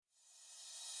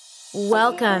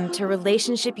Welcome to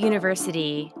Relationship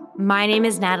University. My name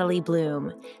is Natalie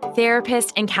Bloom,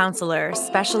 therapist and counselor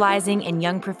specializing in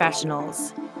young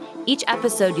professionals. Each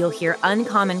episode, you'll hear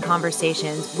uncommon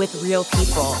conversations with real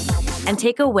people and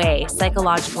take away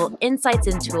psychological insights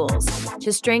and tools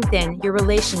to strengthen your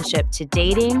relationship to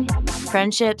dating,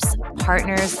 friendships,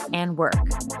 partners, and work.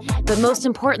 But most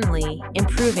importantly,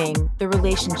 improving the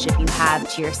relationship you have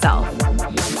to yourself.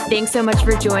 Thanks so much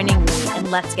for joining me,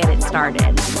 and let's get it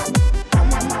started.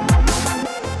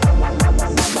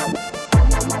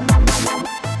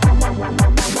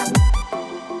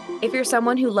 If you're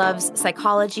someone who loves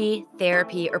psychology,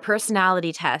 therapy, or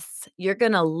personality tests, you're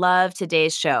going to love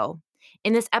today's show.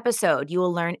 In this episode, you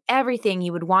will learn everything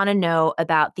you would want to know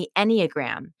about the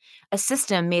Enneagram, a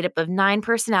system made up of 9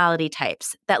 personality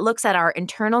types that looks at our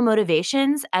internal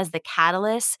motivations as the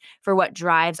catalyst for what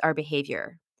drives our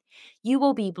behavior. You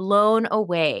will be blown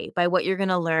away by what you're going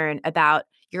to learn about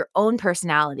your own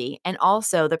personality and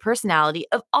also the personality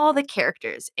of all the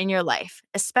characters in your life,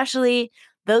 especially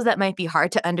those that might be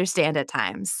hard to understand at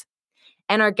times.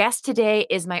 And our guest today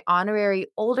is my honorary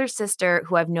older sister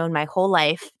who I've known my whole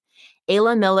life.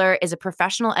 Ayla Miller is a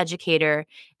professional educator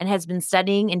and has been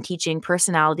studying and teaching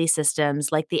personality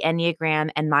systems like the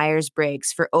Enneagram and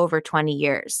Myers-Briggs for over 20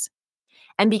 years.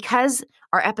 And because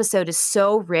our episode is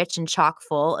so rich and chock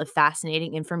full of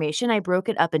fascinating information, I broke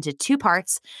it up into 2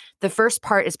 parts. The first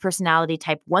part is personality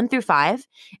type 1 through 5,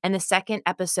 and the second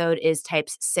episode is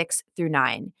types 6 through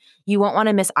 9. You won't want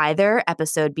to miss either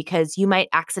episode because you might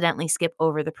accidentally skip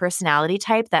over the personality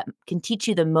type that can teach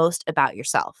you the most about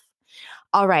yourself.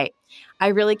 All right, I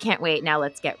really can't wait. Now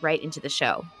let's get right into the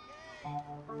show.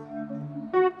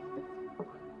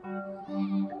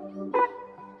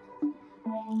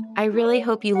 I really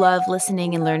hope you love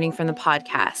listening and learning from the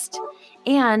podcast.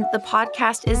 And the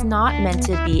podcast is not meant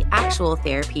to be actual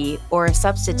therapy or a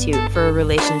substitute for a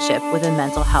relationship with a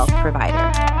mental health provider.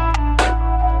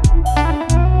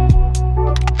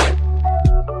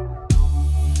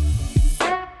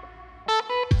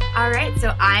 All right,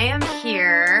 so I am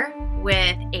here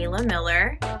with Ayla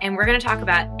Miller, and we're going to talk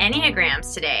about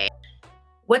Enneagrams today.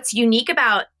 What's unique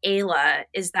about Ayla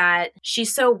is that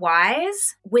she's so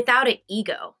wise without an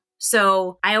ego.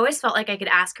 So I always felt like I could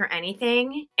ask her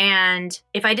anything. And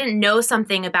if I didn't know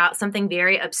something about something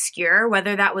very obscure,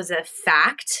 whether that was a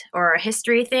fact or a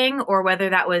history thing, or whether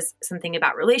that was something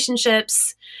about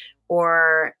relationships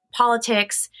or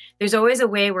politics, there's always a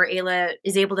way where Ayla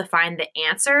is able to find the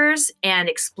answers and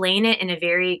explain it in a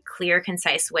very clear,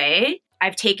 concise way.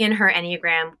 I've taken her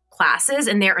Enneagram classes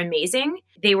and they're amazing.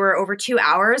 They were over 2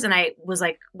 hours and I was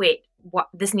like, wait, what?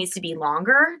 This needs to be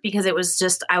longer, because it was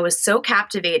just, I was so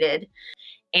captivated.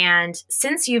 And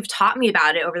since you've taught me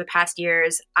about it over the past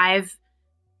years, I've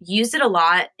used it a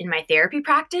lot in my therapy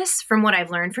practice from what I've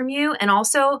learned from you, and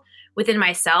also within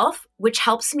myself, which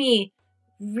helps me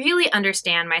really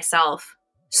understand myself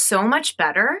so much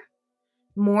better,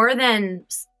 more than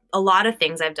a lot of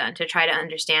things I've done to try to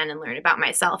understand and learn about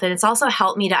myself. And it's also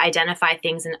helped me to identify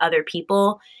things in other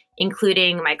people,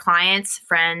 including my clients,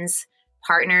 friends,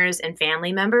 partners, and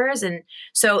family members. And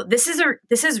so this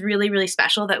is really, really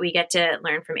special that we get to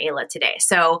learn from Ayla today.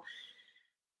 So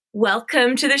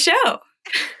welcome to the show.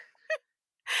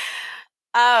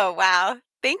 Oh, wow.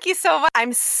 Thank you so much.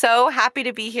 I'm so happy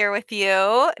to be here with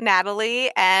you, Natalie,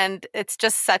 and it's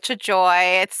just such a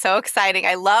joy. It's so exciting.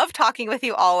 I love talking with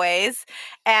you always,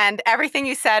 and everything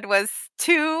you said was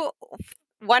too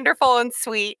wonderful and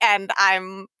sweet, and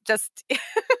I'm just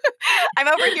I'm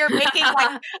over here making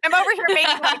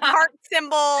heart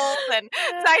symbols, and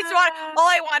so all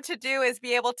I want to do is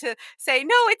be able to say,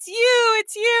 no, it's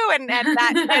you, and that,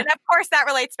 and of course that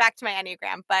relates back to my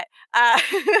Enneagram, but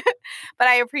but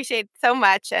I appreciate so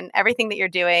much and everything that you're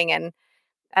doing, and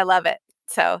I love it.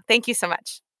 So thank you so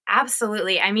much.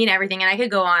 Absolutely. I mean everything, and I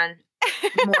could go on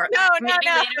more. No. Later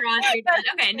on.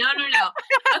 Okay, no.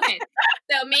 Okay,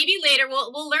 so maybe later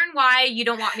we'll learn why you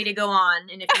don't want me to go on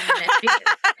in a few minutes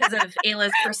because of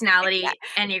Ayla's personality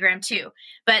Enneagram too.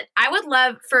 But I would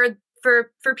love for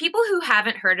people who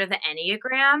haven't heard of the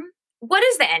Enneagram, what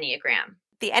is the Enneagram?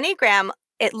 The Enneagram,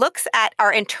 it looks at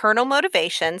our internal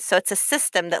motivations. So it's a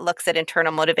system that looks at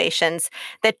internal motivations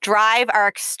that drive our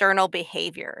external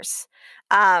behaviors.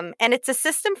 And it's a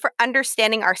system for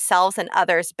understanding ourselves and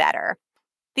others better.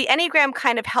 The Enneagram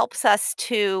kind of helps us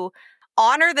to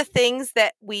honor the things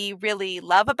that we really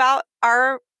love about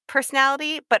our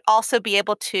personality, but also be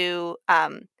able to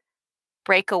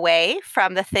break away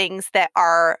from the things that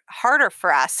are harder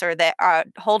for us or that are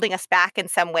holding us back in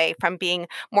some way from being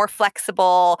more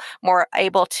flexible, more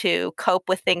able to cope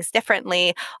with things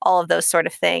differently, all of those sort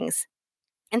of things.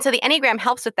 And so the Enneagram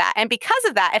helps with that. And because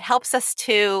of that, it helps us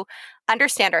to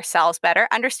understand ourselves better,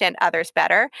 understand others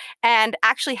better, and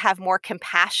actually have more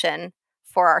compassion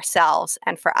for ourselves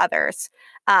and for others.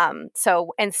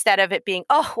 So instead of it being,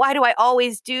 oh, why do I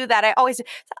always do that?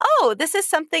 Oh, this is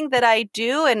something that I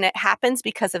do and it happens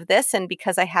because of this and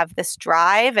because I have this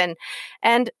drive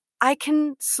and I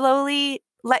can slowly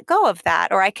let go of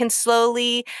that, or I can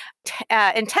slowly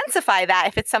intensify that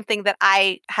if it's something that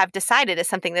I have decided is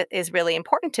something that is really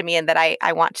important to me and that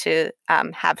I want to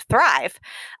have thrive.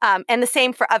 And the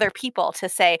same for other people to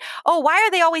say, oh, why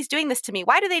are they always doing this to me?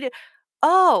 Why do they do?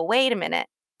 Oh, wait a minute.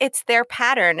 It's their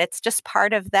pattern. It's just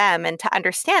part of them. And to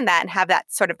understand that and have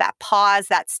that sort of that pause,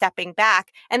 that stepping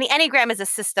back. And the Enneagram is a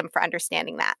system for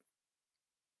understanding that.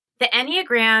 The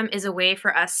Enneagram is a way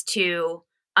for us to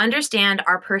understand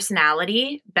our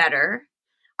personality better.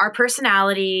 Our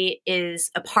personality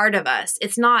is a part of us.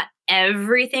 It's not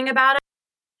everything about us.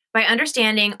 By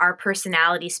understanding our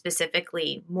personality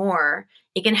specifically more,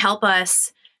 it can help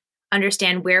us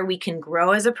understand where we can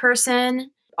grow as a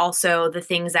person, also the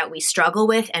things that we struggle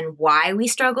with and why we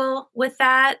struggle with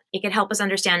that. It can help us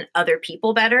understand other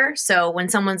people better. So when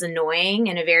someone's annoying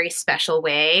in a very special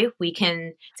way, we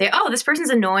can say, oh, this person's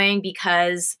annoying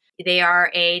because they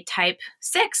are a type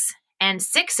 6 and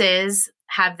 6s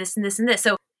have this and this and this.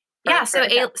 So yeah, so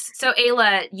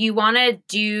Ayla, you want to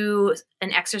do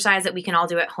an exercise that we can all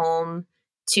do at home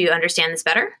to understand this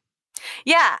better?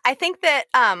 Yeah, I think that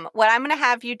what I'm going to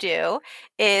have you do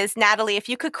is, Natalie, if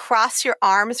you could cross your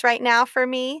arms right now for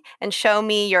me and show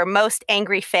me your most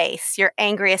angry face, your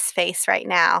angriest face right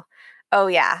now. Oh,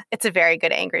 yeah, it's a very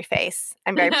good angry face.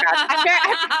 I'm very proud.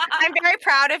 I'm very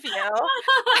proud of you.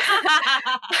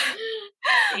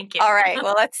 Thank you. All right,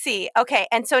 well, let's see. Okay,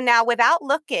 and so now without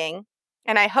looking,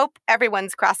 and I hope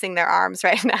everyone's crossing their arms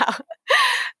right now,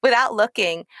 without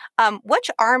looking, which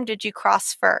arm did you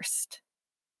cross first?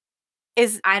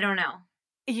 I don't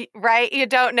know. Right? You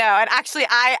don't know. And actually,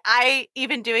 I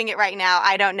even doing it right now,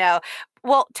 I don't know.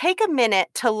 Well, take a minute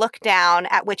to look down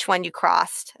at which one you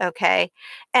crossed, okay?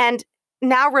 And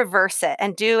now reverse it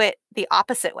and do it the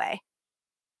opposite way.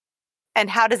 And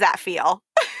how does that feel?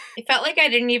 It felt like I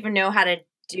didn't even know how to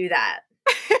do that.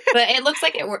 But it looks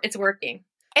like it's working.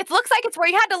 It looks like it's where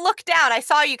you had to look down. I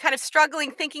saw you kind of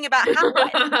struggling, thinking about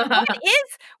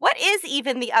what is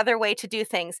even the other way to do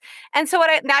things. And so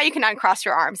now you can uncross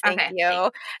your arms. Thank you.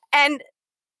 Thanks. And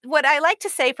what I like to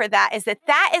say for that is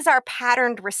that is our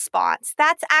patterned response.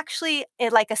 That's actually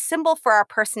like a symbol for our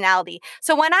personality.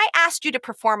 So when I asked you to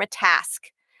perform a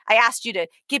task, I asked you to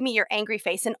give me your angry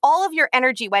face and all of your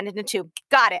energy went into,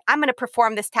 got it, I'm going to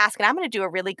perform this task and I'm going to do a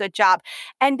really good job.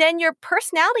 And then your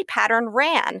personality pattern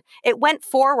ran. It went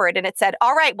forward and it said,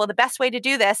 all right, well, the best way to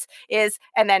do this is,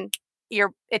 and then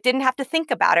it didn't have to think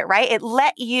about it, right? It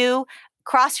let you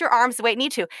cross your arms the way it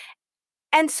need to.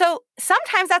 And so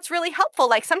sometimes that's really helpful.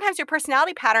 Like sometimes your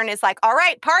personality pattern is like, all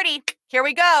right, party, here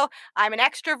we go. I'm an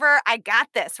extrovert. I got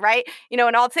this, right? And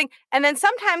all the thing. And then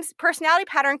sometimes personality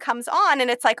pattern comes on and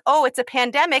it's like, oh, it's a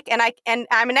pandemic and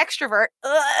I'm an extrovert.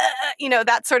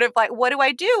 That's sort of like, what do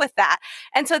I do with that?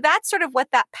 And so that's sort of what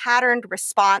that patterned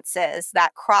response is.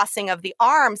 That crossing of the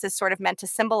arms is sort of meant to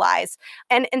symbolize.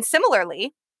 And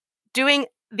similarly, doing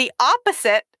the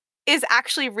opposite is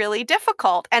actually really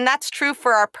difficult. And that's true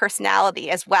for our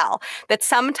personality as well, that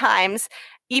sometimes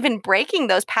even breaking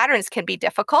those patterns can be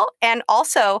difficult. And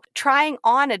also trying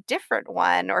on a different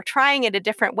one or trying it a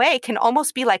different way can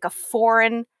almost be like a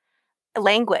foreign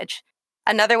language.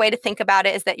 Another way to think about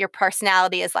it is that your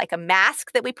personality is like a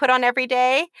mask that we put on every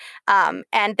day, and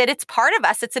that it's part of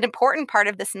us. It's an important part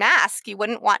of this mask. You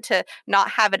wouldn't want to not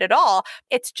have it at all.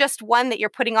 It's just one that you're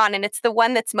putting on, and it's the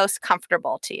one that's most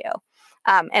comfortable to you.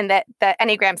 And that the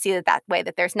Enneagram sees it that way,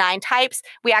 that there's 9 types.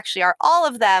 We actually are all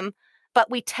of them,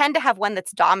 but we tend to have one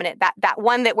that's dominant, that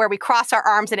one that where we cross our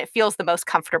arms and it feels the most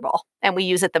comfortable and we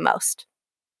use it the most.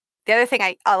 The other thing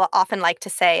I often like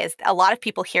to say is a lot of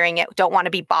people hearing it don't want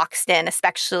to be boxed in,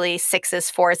 especially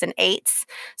 6s, 4s, and 8s.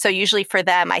 So usually for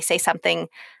them, I say something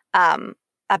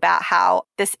about how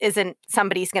this isn't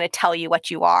somebody's going to tell you what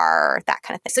you are or that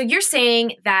kind of thing. So you're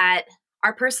saying that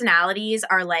our personalities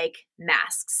are like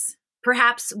masks.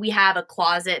 Perhaps we have a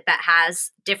closet that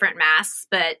has different masks,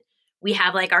 but we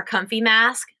have like our comfy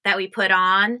mask that we put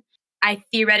on. I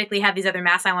theoretically have these other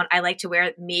masks I like to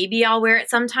wear. Maybe I'll wear it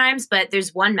sometimes, but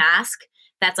there's one mask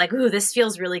that's like, ooh, this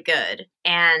feels really good.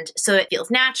 And so it feels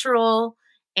natural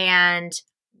and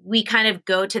we kind of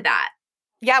go to that.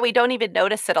 Yeah, we don't even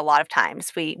notice it a lot of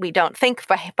times. We don't think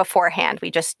beforehand. We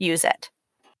just use it.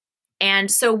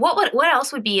 And so what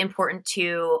else would be important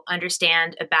to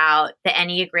understand about the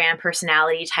Enneagram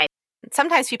personality type?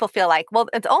 sometimes people feel like, well,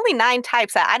 it's only 9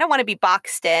 types. I don't want to be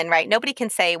boxed in, right? Nobody can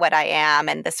say what I am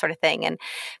and this sort of thing. And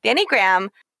the Enneagram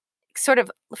sort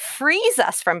of frees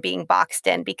us from being boxed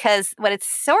in, because what it's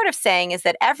sort of saying is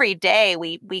that every day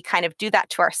we kind of do that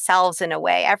to ourselves in a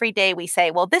way. Every day we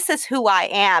say, well, this is who I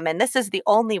am, and this is the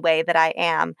only way that I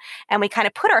am. And we kind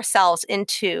of put ourselves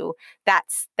into that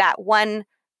one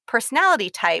personality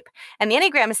type. And the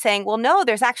Enneagram is saying, well, no,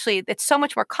 it's so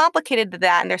much more complicated than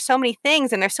that. And there's so many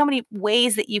things, and there's so many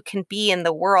ways that you can be in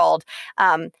the world,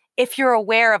 if you're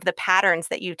aware of the patterns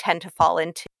that you tend to fall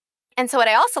into. And so what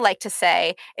I also like to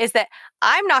say is that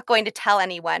I'm not going to tell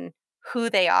anyone who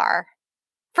they are.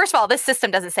 First of all, this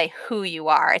system doesn't say who you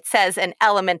are. It says an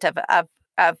element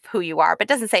of who you are, but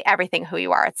doesn't say everything who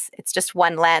you are. It's just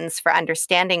one lens for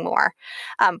understanding more.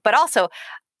 But also,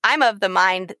 I'm of the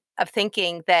mind of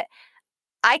thinking that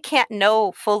I can't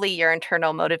know fully your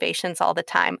internal motivations all the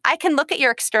time. I can look at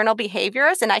your external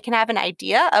behaviors and I can have an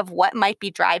idea of what might be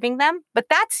driving them, but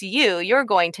that's you. You're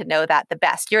going to know that the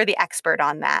best. You're the expert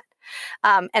on that.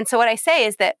 And so what I say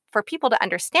is that for people to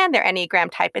understand their Enneagram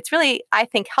type, it's really, I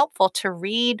think, helpful to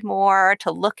read more,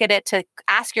 to look at it, to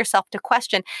ask yourself, to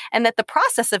question, and that the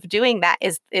process of doing that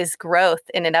is growth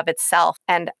in and of itself.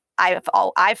 And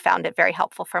I've found it very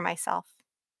helpful for myself.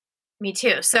 Me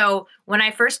too. So when I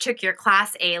first took your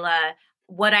class, Ayla,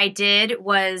 what I did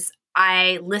was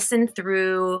I listened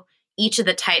through each of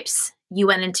the types you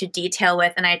went into detail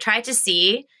with, and I tried to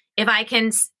see if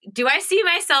do I see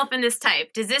myself in this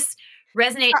type? Does this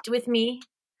resonate with me?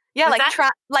 Yeah,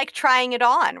 like trying it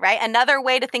on, right? Another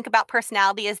way to think about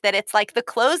personality is that it's like the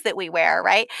clothes that we wear,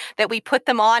 right? That we put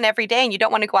them on every day, and you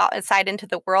don't want to go outside into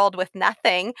the world with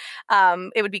nothing.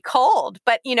 It would be cold.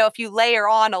 But, if you layer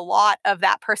on a lot of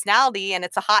that personality and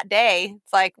it's a hot day,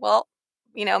 it's like, well,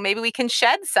 maybe we can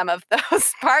shed some of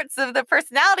those parts of the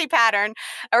personality pattern,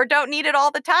 or don't need it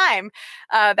all the time.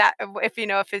 That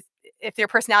if your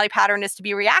personality pattern is to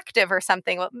be reactive or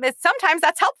something, well, sometimes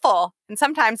that's helpful, and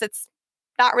sometimes it's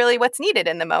not really what's needed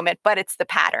in the moment, but it's the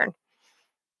pattern.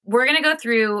 We're going to go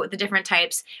through the different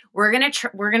types. We're going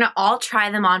to all try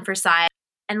them on for size,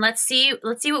 and let's see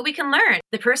what we can learn.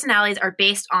 The personalities are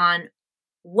based on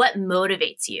what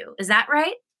motivates you. Is that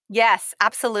right? Yes,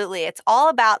 absolutely. It's all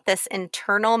about this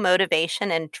internal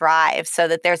motivation and drive, so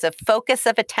that there's a focus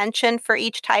of attention for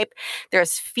each type.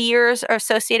 There's fears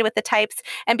associated with the types.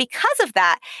 And because of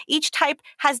that, each type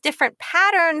has different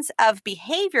patterns of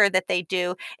behavior that they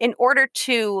do in order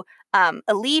to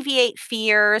alleviate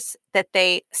fears that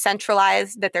they're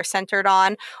centered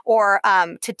on, or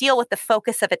to deal with the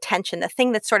focus of attention, the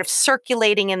thing that's sort of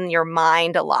circulating in your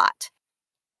mind a lot.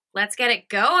 Let's get it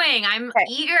going. I'm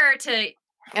eager to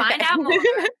find out more.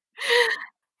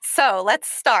 So let's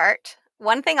start.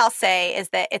 One thing I'll say is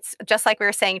that it's just like we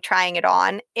were saying, trying it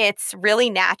on. It's really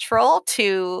natural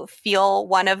to feel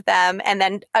one of them and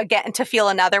then again to feel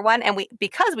another one. And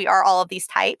because we are all of these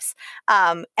types,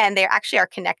 and they actually are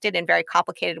connected in very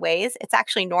complicated ways, it's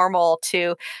actually normal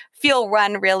to feel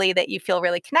one really that you feel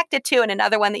really connected to, and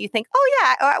another one that you think, oh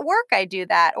yeah, at work I do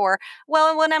that, or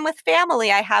well, when I'm with family,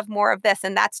 I have more of this,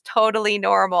 and that's totally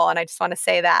normal. And I just want to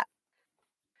say that.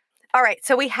 All right,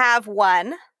 so we have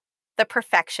one, the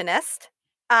perfectionist.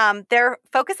 Their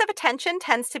focus of attention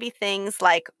tends to be things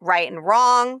like right and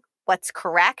wrong, what's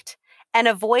correct, and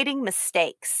avoiding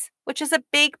mistakes, which is a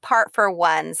big part for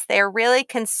ones. They're really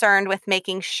concerned with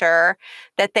making sure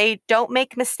that they don't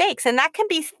make mistakes. And that can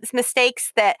be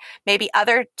mistakes that maybe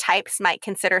other types might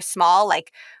consider small,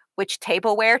 like which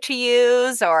tableware to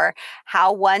use, or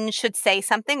how one should say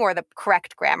something, or the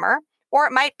correct grammar. Or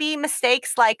it might be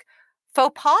mistakes like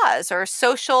faux pas or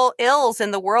social ills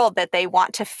in the world that they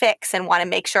want to fix and want to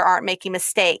make sure aren't making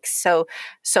mistakes. So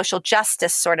social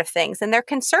justice sort of things. And they're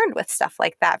concerned with stuff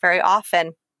like that very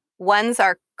often. Ones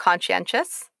are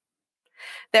conscientious.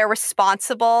 They're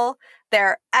responsible.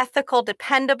 They're ethical,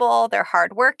 dependable. They're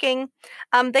hardworking.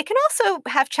 They can also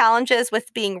have challenges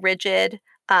with being rigid,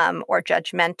 or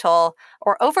judgmental,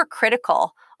 or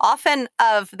overcritical, often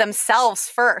of themselves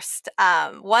first.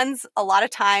 Ones a lot of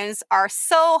times are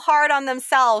so hard on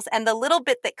themselves, and the little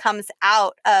bit that comes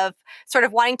out of sort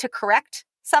of wanting to correct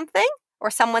something or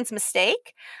someone's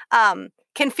mistake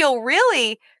can feel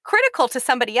really critical to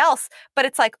somebody else, but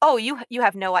it's like, oh, you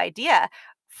have no idea.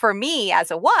 For me,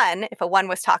 as a one, if a one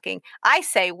was talking, I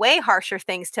say way harsher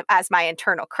things as my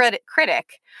internal critic.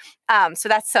 So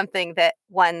that's something that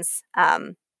ones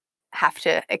have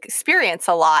to experience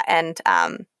a lot. And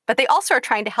but they also are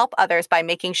trying to help others by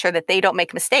making sure that they don't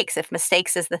make mistakes, if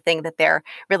mistakes is the thing that they're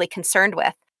really concerned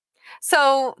with.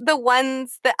 So the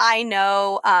ones that I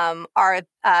know are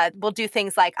will do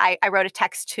things like I wrote a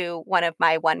text to one of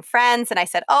my one friends and I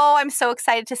said, "Oh, I'm so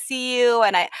excited to see you,"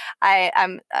 and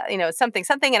I'm something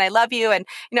something, and I love you, and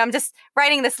I'm just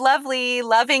writing this lovely,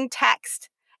 loving text.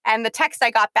 And the text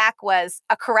I got back was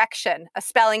a correction, a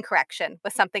spelling correction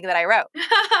with something that I wrote.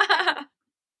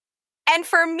 And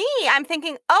for me, I'm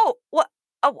thinking, oh, what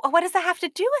does that have to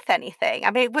do with anything?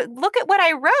 I mean, look at what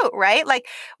I wrote, right? Like,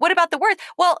 what about the words?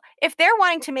 Well, if they're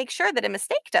wanting to make sure that a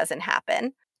mistake doesn't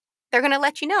happen, they're going to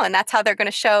let you know. And that's how they're going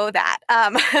to show that,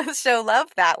 show love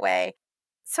that way.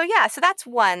 So yeah, so that's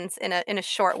ones in a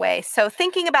short way. So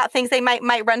thinking about things, they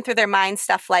might run through their mind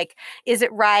stuff like, is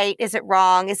it right? Is it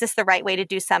wrong? Is this the right way to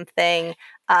do something?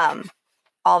 All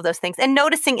of those things. And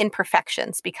noticing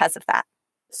imperfections because of that.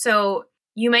 So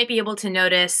you might be able to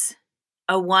notice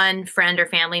a one friend or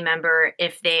family member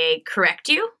if they correct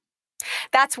you.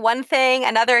 That's one thing.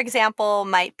 Another example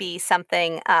might be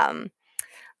something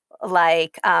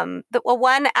like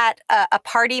one at a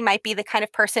party might be the kind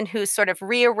of person who's sort of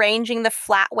rearranging the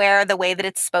flatware the way that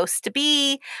it's supposed to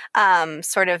be,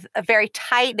 sort of very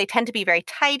tight. They tend to be very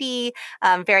tidy,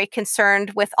 very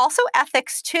concerned with also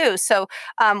ethics too. So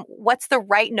what's the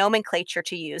right nomenclature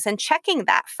to use, and checking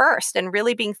that first and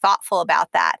really being thoughtful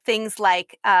about that. Things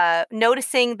like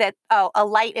noticing that, a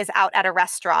light is out at a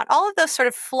restaurant. All of those sort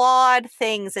of flawed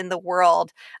things in the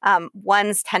world,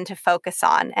 ones tend to focus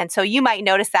on. And so you might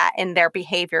notice that in their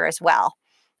behavior as well,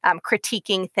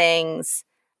 critiquing things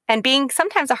and being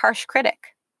sometimes a harsh critic.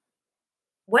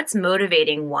 What's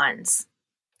motivating ones?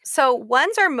 So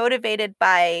ones are motivated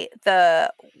by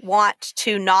the want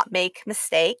to not make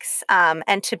mistakes,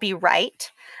 and to be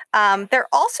right. They're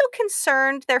also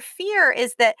concerned, their fear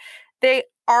is that they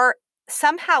are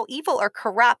somehow evil or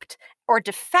corrupt or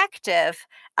defective,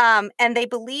 and they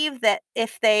believe that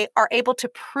if they are able to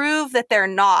prove that they're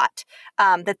not,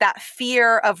 that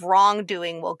fear of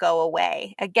wrongdoing will go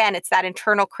away. Again, it's that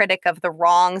internal critic of the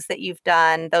wrongs that you've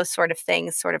done. Those sort of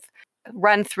things sort of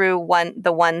run through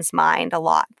one's mind a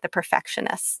lot, the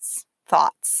perfectionist's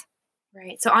thoughts.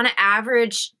 Right. So on an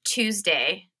average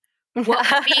Tuesday,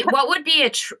 what would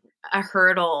be a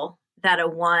hurdle that a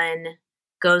one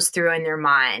goes through in their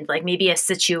mind? Like maybe a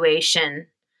situation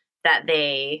that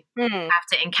they have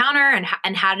to encounter,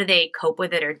 and how do they cope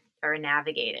with it or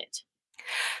navigate it?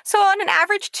 So on an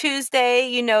average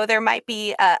Tuesday, there might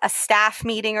be a staff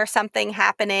meeting or something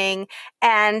happening,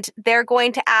 and they're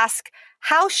going to ask,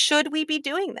 how should we be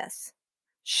doing this?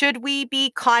 Should we be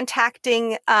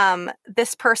contacting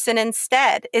this person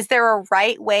instead? Is there a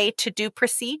right way to do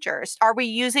procedures? Are we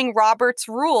using Robert's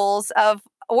rules of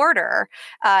order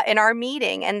in our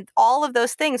meeting? And all of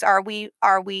those things, are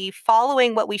we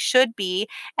following what we should be,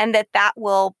 and that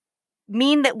will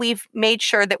mean that we've made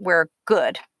sure that we're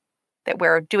good, that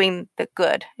we're doing the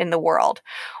good in the world?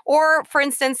 Or, for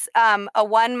instance, a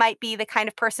one might be the kind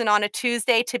of person on a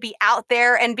Tuesday to be out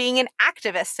there and being an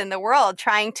activist in the world,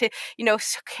 trying to,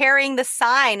 carrying the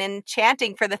sign and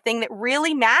chanting for the thing that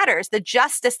really matters, the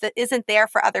justice that isn't there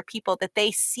for other people, that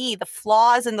they see, the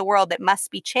flaws in the world that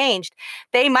must be changed.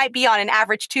 They might be on an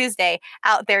average Tuesday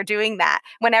out there doing that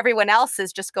when everyone else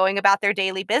is just going about their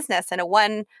daily business. And a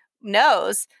one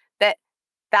knows that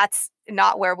that's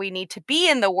not where we need to be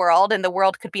in the world, and the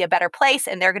world could be a better place.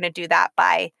 And they're going to do that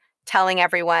by telling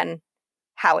everyone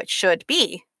how it should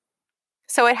be.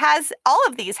 So it has, all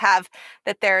of these have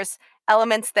that there's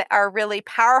elements that are really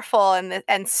powerful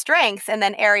and strengths, and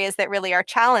then areas that really are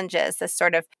challenges. This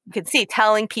sort of, you can see,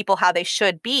 telling people how they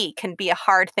should be can be a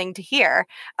hard thing to hear.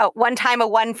 One time,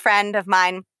 one friend of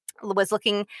mine was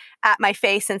looking at my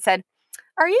face and said,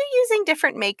 "Are you using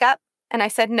different makeup?" And I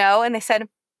said, "No." And they said,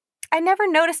 "I never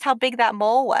noticed how big that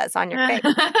mole was on your face."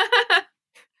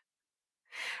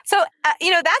 So,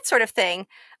 that sort of thing.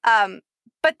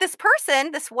 But this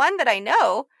person, this one that I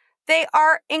know, they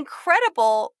are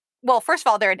incredible. Well, first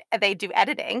of all, they do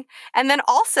editing. And then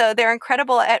also they're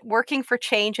incredible at working for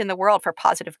change in the world for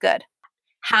positive good.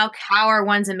 How are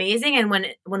ones amazing? And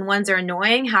when ones are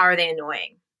annoying, how are they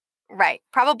annoying? Right.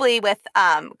 Probably with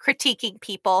critiquing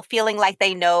people, feeling like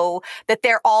they know that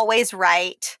they're always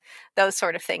right. Those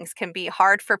sort of things can be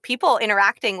hard for people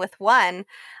interacting with one.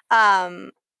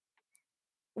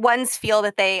 Ones feel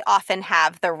that they often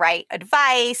have the right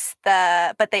advice,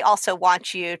 but they also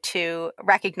want you to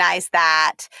recognize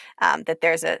that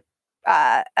there's an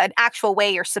actual way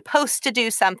you're supposed to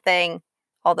do something.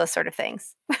 All those sort of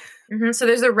things. Mm-hmm. So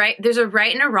there's a right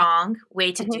and a wrong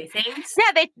way to do things.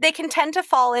 Yeah, they can tend to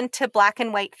fall into black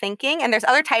and white thinking, and there's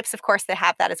other types, of course, that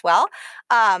have that as well.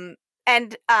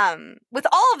 And with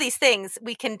all of these things,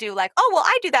 we can do like, oh, well,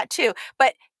 I do that too.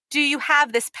 But do you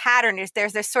have this pattern?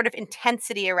 There's this sort of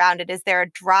intensity around it? Is there a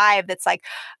drive that's like,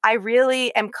 I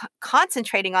really am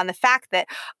concentrating on the fact that,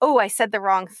 oh, I said the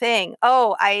wrong thing.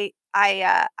 Oh, I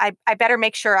better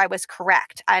make sure I was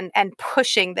correct, and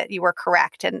pushing that you were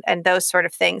correct, and those sort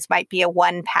of things might be a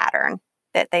one pattern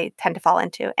that they tend to fall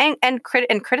into, and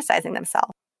criticizing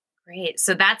themselves. Great.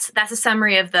 So that's a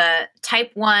summary of the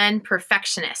type 1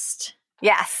 perfectionist.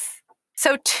 Yes.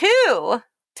 So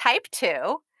type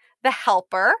 2, the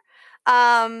helper.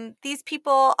 These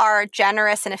people are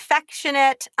generous and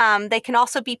affectionate. They can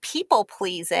also be people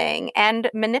pleasing and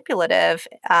manipulative.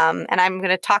 And I'm going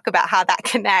to talk about how that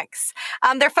connects.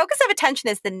 Their focus of attention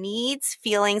is the needs,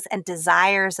 feelings, and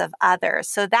desires of others.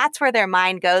 So that's where their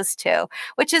mind goes to,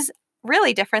 which is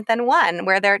really different than 1,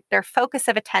 where their focus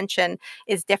of attention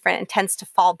is different and tends to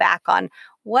fall back on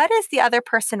what does the other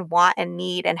person want and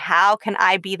need, and how can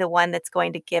I be the one that's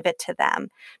going to give it to them?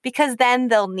 Because then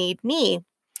they'll need me.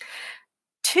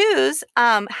 2s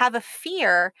have a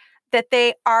fear that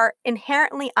they are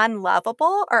inherently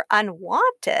unlovable or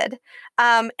unwanted.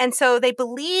 And so they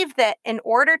believe that in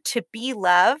order to be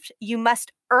loved, you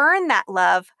must earn that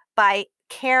love by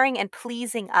caring and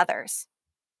pleasing others.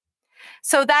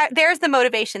 So there's the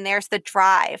motivation, there's the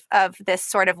drive of this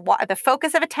sort of the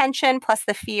focus of attention plus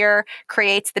the fear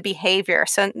creates the behavior.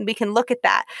 So we can look at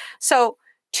that. So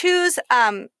 2s,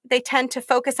 they tend to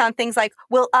focus on things like,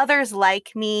 will others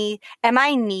like me? Am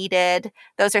I needed?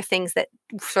 Those are things that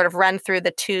sort of run through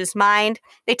the 2's mind.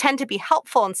 They tend to be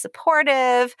helpful and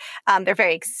supportive. They're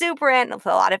very exuberant with a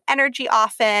lot of energy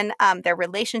often. They're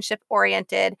relationship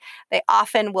oriented. They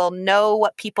often will know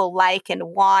what people like and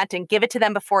want and give it to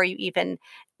them before you even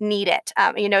need it.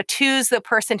 2's the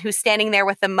person who's standing there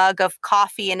with a mug of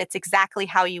coffee and it's exactly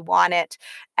how you want it.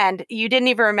 And you didn't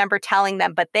even remember telling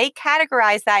them, but they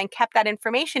categorized that and kept that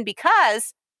information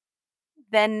because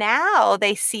then now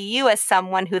they see you as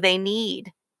someone who they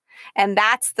need. And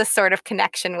that's the sort of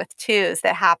connection with 2's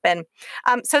that happen.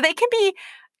 So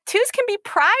 2's can be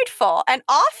prideful, and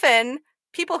often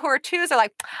people who are 2's are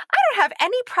like, I don't have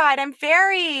any pride. I'm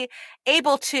very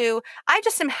able to, I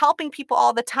just am helping people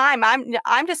all the time.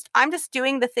 I'm just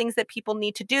doing the things that people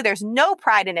need to do. There's no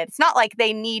pride in it. It's not like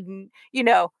they need,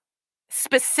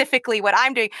 specifically what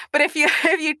I'm doing. But if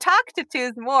you talk to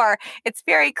 2's more, it's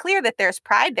very clear that there's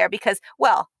pride there because,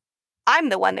 well, I'm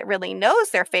the one that really knows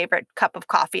their favorite cup of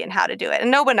coffee and how to do it. And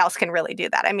no one else can really do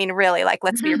that. I mean, really, like,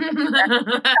 let's be real.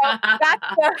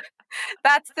 So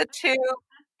that's the 2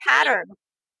 pattern.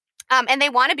 And they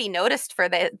want to be noticed for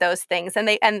those things,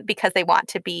 and because they want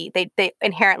to be, they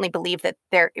inherently believe that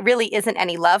there really isn't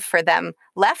any love for them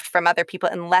left from other people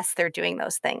unless they're doing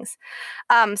those things.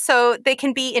 So they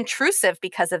can be intrusive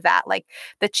because of that, like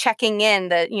the checking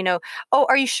in, oh,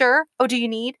 are you sure? Oh, do you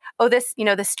need? Oh, this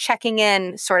checking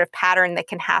in sort of pattern that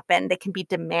can happen. They can be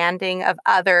demanding of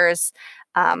others.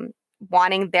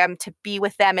 Wanting them to be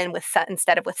with them and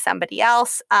instead of with somebody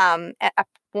else,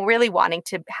 really wanting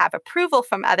to have approval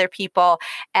from other people,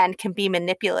 and can be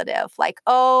manipulative. Like,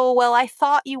 oh, well, I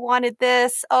thought you wanted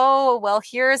this. Oh, well,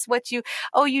 here's what you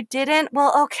didn't.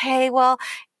 Well, okay, well,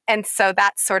 and so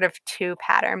that's sort of 2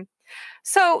 pattern.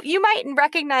 So you might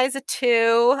recognize a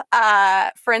 2,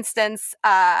 for instance,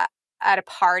 at a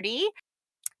party.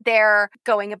 They're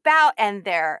going about and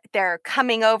they're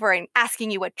coming over and asking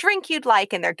you what drink you'd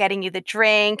like, and they're getting you the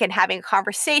drink and having a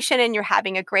conversation, and you're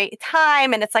having a great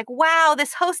time. And it's like, wow,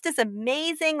 this host is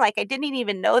amazing. Like, I didn't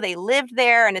even know they lived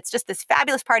there. And it's just this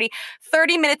fabulous party.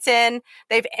 30 minutes in,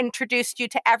 they've introduced you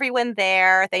to everyone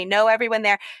there. They know everyone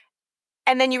there.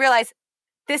 And then you realize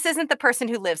this isn't the person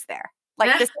who lives there.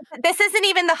 Like, this isn't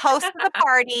even the host of the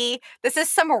party. This is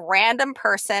some random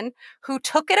person who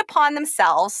took it upon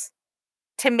themselves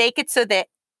to make it so that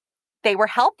they were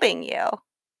helping you,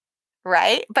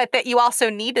 right? But that you also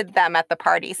needed them at the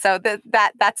party. So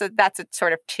that's a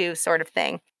sort of 2 sort of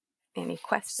thing. Any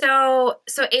questions? So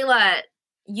Ayla,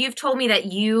 you've told me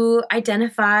that you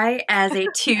identify as a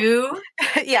 2.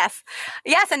 Yes.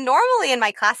 And normally in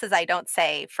my classes, I don't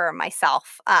say for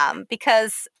myself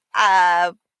because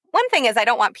one thing is I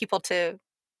don't want people to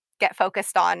get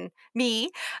focused on me.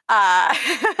 Is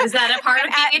that a part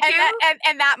of being a 2?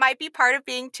 And that might be part of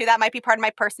being 2. That might be part of my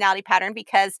personality pattern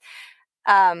because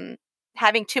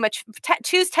having too much,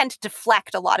 2s tend to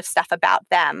deflect a lot of stuff about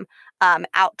them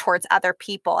out towards other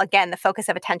people. Again, the focus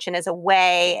of attention is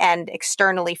away and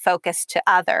externally focused to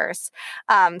others.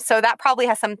 So that probably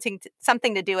has something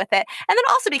to do with it. And then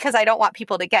also because I don't want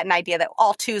people to get an idea that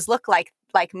all 2s look like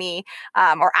me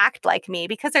or act like me,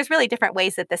 because there's really different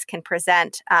ways that this can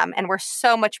present. And we're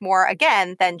so much more,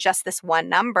 again, than just this one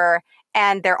number.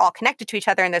 And they're all connected to each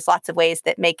other. And there's lots of ways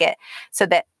that make it so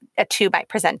that a two might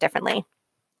present differently.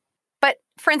 But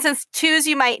for instance, twos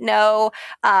you might know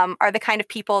are the kind of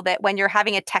people that when you're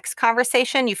having a text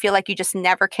conversation, you feel like you just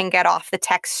never can get off the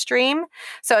text stream.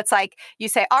 So it's like you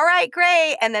say, all right,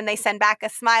 great. And then they send back a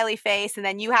smiley face and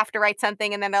then you have to write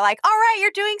something. And then they're like, all right,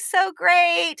 you're doing so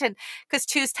great. And because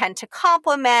twos tend to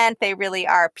compliment, they really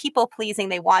are people pleasing.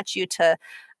 They want you to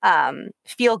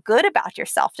feel good about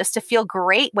yourself, just to feel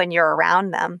great when you're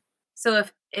around them. So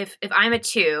if I'm a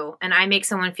two and I make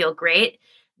someone feel great,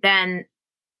 then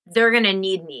they're going to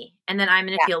need me and then I'm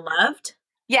going to feel loved.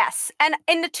 Yes. And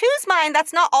in the two's mind,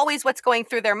 that's not always what's going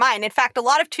through their mind. In fact, a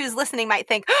lot of twos listening might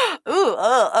think,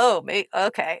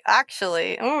 okay,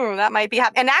 actually, that might be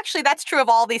happening. And actually, that's true of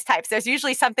all these types. There's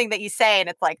usually something that you say and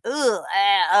it's like,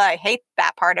 I hate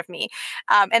that part of me.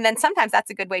 And then sometimes that's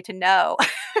a good way to know.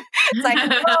 It's like,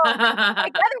 the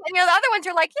other ones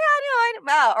are like, yeah,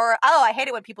 no, or, I hate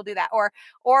it when people do that. Or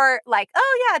like,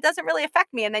 oh yeah, it doesn't really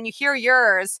affect me. And then you hear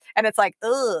yours and it's like,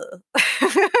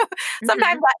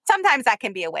 sometimes that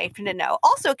can be a way to know.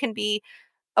 Also can be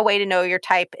a way to know your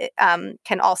type.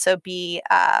 Can also be,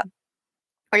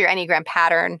 or your Enneagram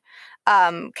pattern,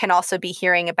 can also be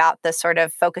hearing about the sort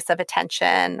of focus of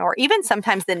attention, or even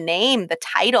sometimes the name, the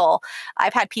title.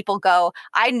 I've had people go,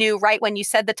 I knew right when you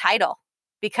said the title,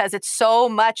 because it's so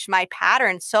much my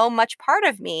pattern, so much part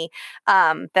of me,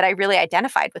 that I really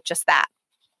identified with just that.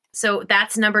 So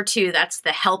that's number two. That's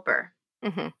the helper.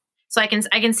 Mm-hmm. So I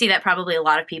can see that probably a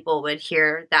lot of people would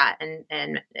hear that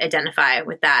and identify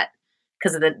with that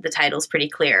because of the title's pretty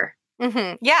clear.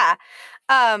 Mm-hmm. Yeah.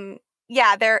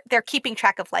 Yeah, they're keeping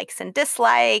track of likes and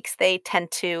dislikes. They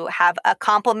tend to have a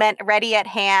compliment ready at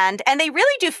hand, and they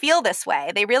really do feel this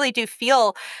way. They really do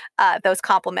feel those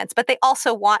compliments, but they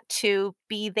also want to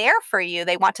be there for you.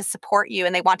 They want to support you,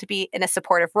 and they want to be in a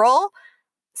supportive role,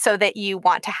 so that you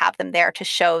want to have them there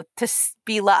to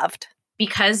be loved.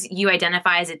 Because you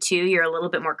identify as a two, you're a little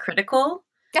bit more critical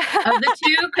of the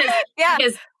two.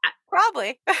 Because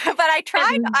probably. But I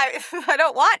try. I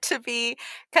don't want to be,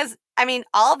 because I mean,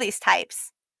 all these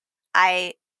types,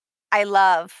 I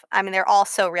love. I mean, they're all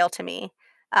so real to me,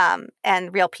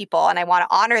 and real people, and I want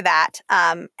to honor that.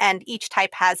 And each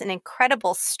type has an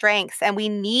incredible strength, and we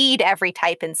need every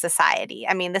type in society.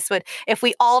 I mean, if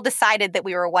we all decided that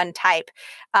we were one type,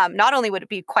 not only would it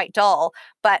be quite dull,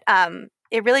 but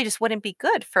it really just wouldn't be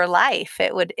good for life.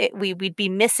 We'd be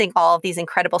missing all of these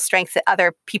incredible strengths that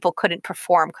other people couldn't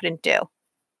do.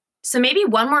 So maybe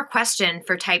one more question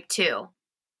for type two.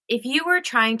 If you were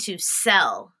trying to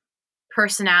sell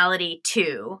personality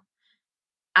two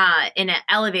in an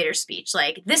elevator speech,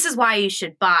 like, this is why you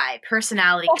should buy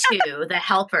personality two, the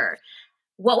helper,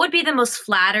 what would be the most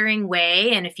flattering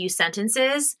way in a few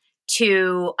sentences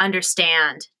to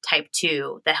understand type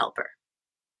two, the helper?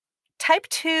 Type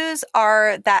twos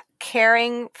are that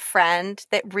caring friend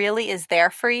that really is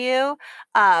there for you,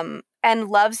 and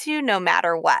loves you no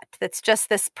matter what. That's just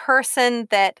this person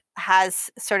that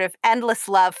has sort of endless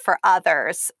love for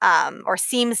others, or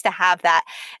seems to have that,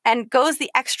 and goes the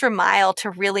extra mile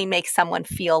to really make someone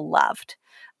feel loved.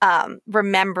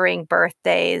 Remembering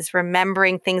birthdays,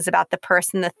 remembering things about the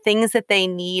person, the things that they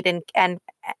need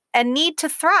and need to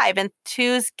thrive, and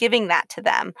twos giving that to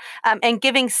them, and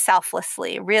giving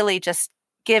selflessly, really just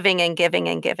giving and giving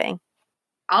and giving.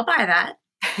 I'll buy that.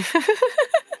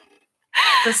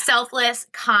 The selfless,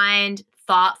 kind,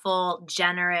 thoughtful,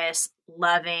 generous,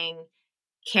 loving,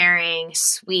 caring,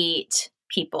 sweet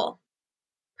people.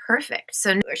 Perfect.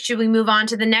 So should we move on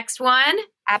to the next one?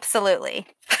 Absolutely.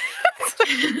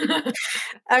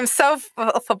 I'm so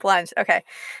blunt. Okay.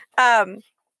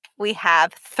 We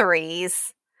have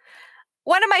threes.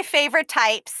 One of my favorite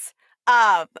types.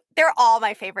 They're all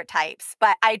my favorite types,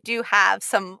 but I do have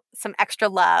some extra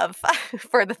love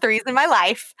for the threes in my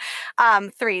life.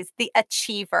 Threes, the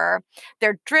achiever.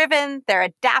 They're driven, they're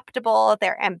adaptable,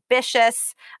 they're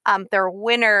ambitious, they're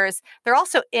winners. They're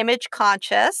also image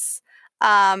conscious,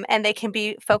 and they can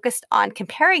be focused on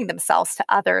comparing themselves to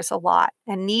others a lot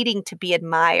and needing to be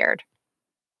admired.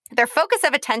 Their focus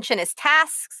of attention is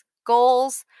tasks,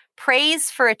 goals, praise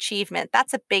for achievement.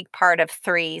 That's a big part of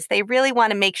threes. They really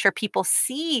want to make sure people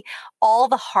see all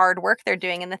the hard work they're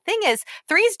doing. And the thing is,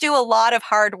 threes do a lot of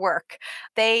hard work.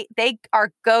 They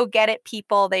are go-get-it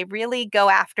people. They really go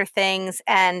after things,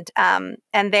 and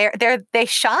they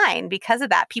shine because of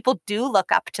that. People do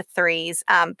look up to threes,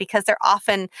 because they're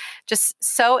often just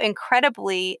so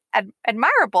incredibly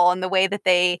admirable in the way that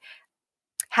they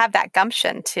have that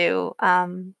gumption to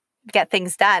get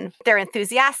things done. They're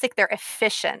enthusiastic. They're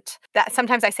efficient. That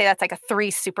sometimes I say that's like a three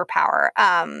superpower.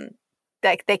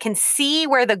 like they can see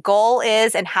where the goal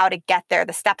is and how to get there,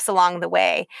 the steps along the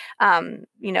way.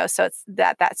 So it's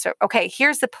that's okay,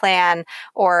 here's the plan,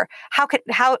 or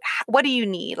what do you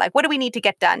need? Like, what do we need to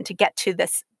get done to get to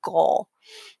this goal?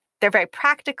 They're very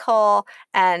practical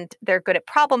and they're good at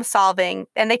problem solving,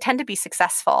 and they tend to be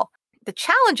successful. The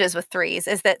challenges with threes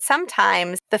is that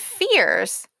sometimes the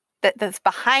fears that's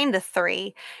behind the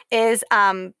three is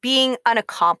being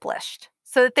unaccomplished.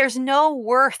 So that there's no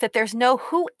worth, that there's no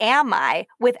who am I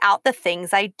without the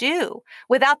things I do,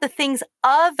 without the things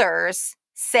others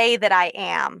say that I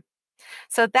am.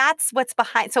 So that's what's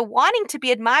behind. So wanting to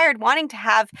be admired, wanting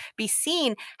to be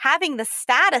seen, having the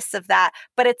status of that,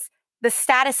 but it's the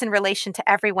status in relation to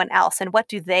everyone else and what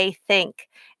do they think.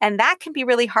 And that can be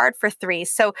really hard for threes.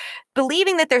 So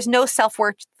believing that there's no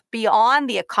self-worth beyond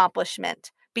the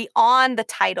accomplishment, beyond the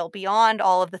title, beyond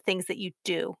all of the things that you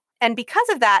do. And because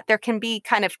of that, there can be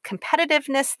kind of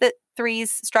competitiveness that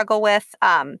threes struggle with.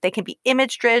 They can be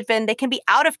image driven. They can be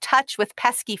out of touch with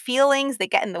pesky feelings that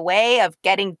get in the way of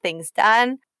getting things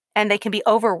done. And they can be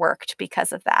overworked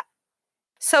because of that.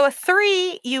 So a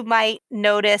three, you might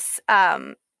notice,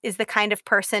 is the kind of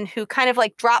person who kind of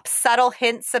like drops subtle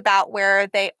hints about where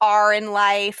they are in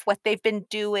life, what they've been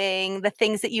doing, the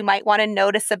things that you might want to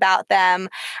notice about them.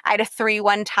 I had a three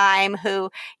one time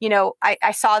who,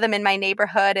 I saw them in my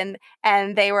neighborhood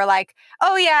and they were like,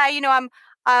 oh yeah,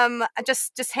 I'm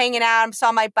just hanging out. I'm just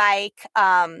on my bike.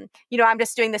 I'm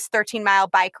just doing this 13-mile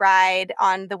bike ride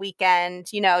on the weekend,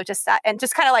 just kind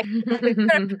of like,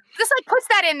 just like puts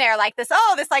that in there like this,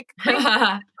 like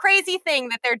crazy thing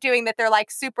that they're doing that they're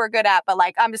like super good at, but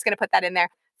like, I'm just going to put that in there.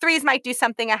 Threes might do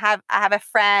something. I have a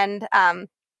friend,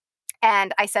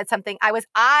 and I said something.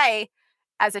 I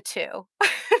as a two,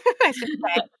 I should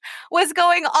say, was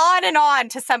going on and on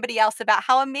to somebody else about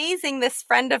how amazing this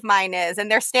friend of mine is.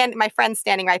 And my friend's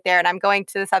standing right there. And I'm going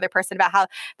to this other person about how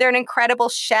they're an incredible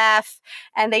chef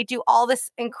and they do all this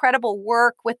incredible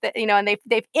work with and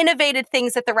they've innovated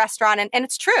things at the restaurant. And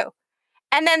it's true.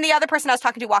 And then the other person I was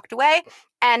talking to walked away.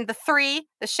 And the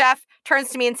chef, turns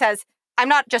to me and says, I'm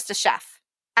not just a chef.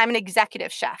 I'm an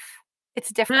executive chef.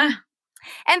 It's different.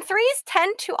 And threes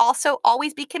tend to also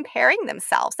always be comparing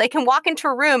themselves. They can walk into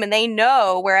a room and they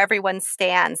know where everyone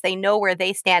stands. They know where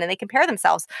they stand and they compare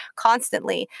themselves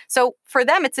constantly. So for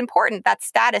them, it's important. That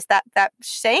status, that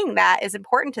saying that is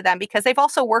important to them because they've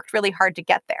also worked really hard to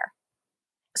get there.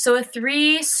 So a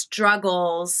three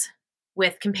struggles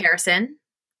with comparison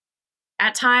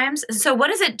at times. So what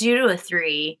does it do to a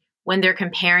three when they're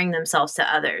comparing themselves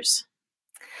to others?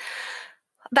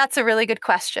 That's a really good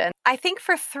question. I think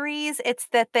for threes, it's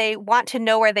that they want to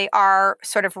know where they are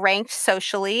sort of ranked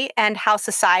socially and how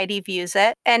society views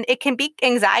it. And it can be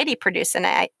anxiety producing,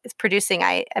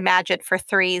 I imagine, for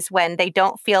threes when they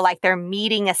don't feel like they're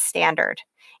meeting a standard,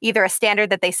 either a standard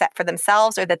that they set for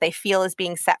themselves or that they feel is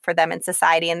being set for them in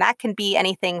society. And that can be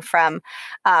anything from,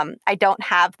 I don't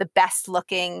have the best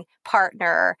looking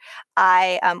partner.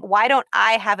 Why don't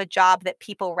I have a job that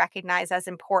people recognize as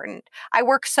important? I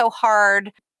work so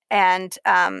hard. And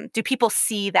do people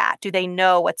see that? Do they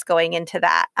know what's going into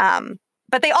that?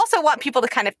 But they also want people to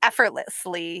kind of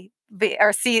effortlessly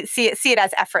see it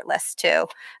as effortless too,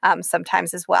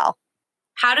 sometimes as well.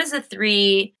 How does a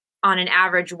three on an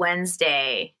average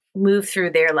Wednesday move through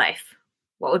their life?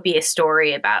 What would be a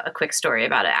quick story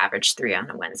about an average three on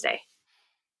a Wednesday?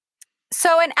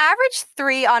 So an average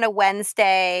three on a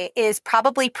Wednesday is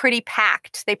probably pretty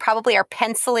packed. They probably are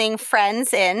penciling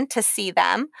friends in to see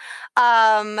them.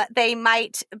 They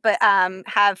might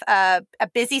have a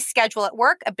busy schedule at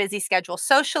work, a busy schedule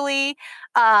socially.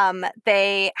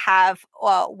 They have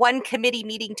one committee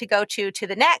meeting to go to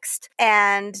the next.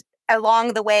 And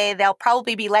along the way, they'll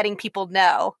probably be letting people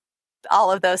know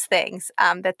all of those things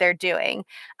that they're doing.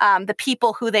 The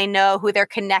people who they know, who they're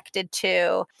connected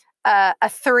to. A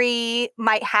three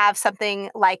might have something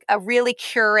like a really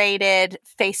curated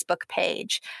Facebook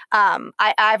page.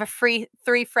 I have a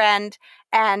three friend,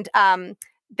 and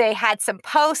they had some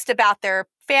post about their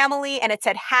family, and it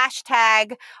said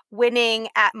 #winning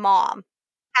at mom.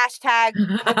 Hashtag.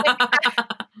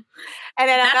 And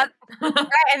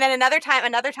then another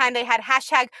time they had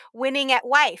 #winning at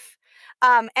wife.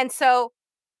 And so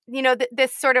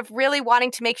this sort of really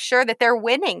wanting to make sure that they're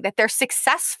winning, that they're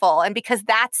successful, and because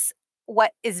that's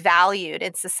what is valued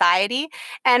in society.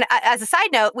 And as a side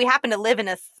note, we happen to live in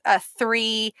a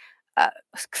three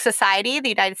society, the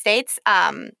United States,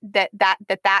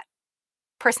 that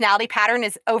personality pattern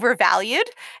is overvalued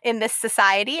in this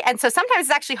society. And so sometimes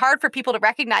it's actually hard for people to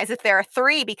recognize if they're a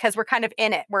three because we're kind of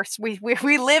in it.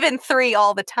 We live in three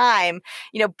all the time.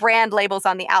 Brand labels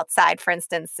on the outside, for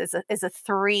instance, is a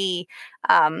three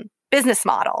business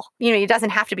model. It doesn't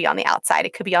have to be on the outside.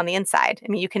 It could be on the inside. I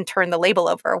mean, you can turn the label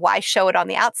over. Why show it on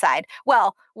the outside?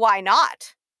 Well, why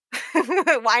not?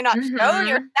 Why not show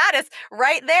your status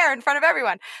right there in front of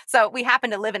everyone? So we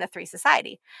happen to live in a 3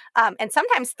 society. And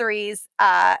sometimes 3s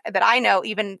that I know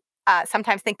even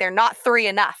sometimes think they're not 3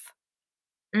 enough.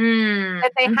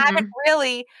 That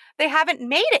they haven't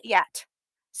made it yet.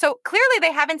 So clearly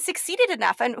they haven't succeeded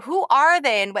enough. And who are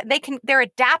they? And they're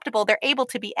adaptable. They're able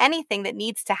to be anything that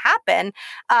needs to happen.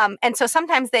 And so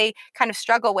sometimes they kind of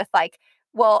struggle with like,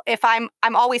 well, if I'm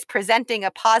always presenting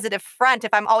a positive front,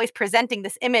 if I'm always presenting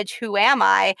this image, who am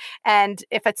I? And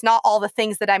if it's not all the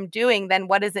things that I'm doing, then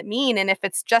what does it mean? And if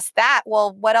it's just that,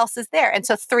 well, what else is there? And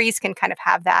so 3s can kind of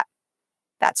have that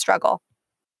struggle.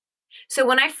 So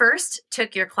when I first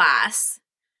took your class,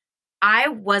 I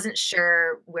wasn't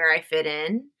sure where I fit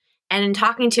in. And in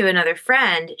talking to another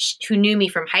friend who knew me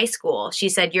from high school, she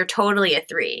said, "You're totally a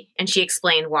 3." And she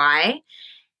explained why.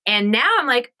 And now I'm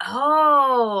like,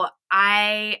 oh,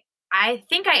 I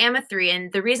think I am a 3.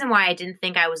 And the reason why I didn't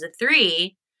think I was a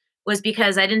 3 was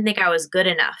because I didn't think I was good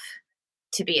enough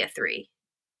to be a 3.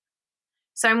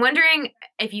 So I'm wondering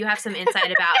if you have some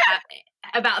insight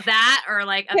about that, or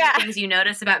like other things you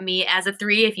notice about me as a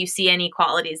 3, if you see any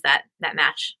qualities that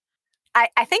match.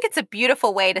 I think it's a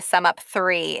beautiful way to sum up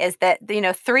 3 is that,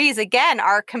 3s again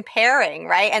are comparing,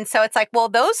 right? And so it's like, well,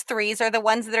 those 3s are the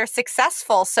ones that are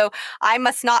successful. So I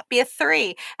must not be a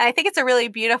 3. And I think it's a really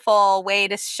beautiful way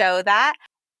to show that.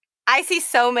 I see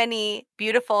so many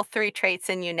beautiful 3 traits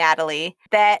in you, Natalie,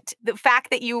 that the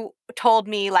fact that you told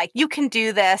me like, you can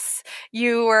do this,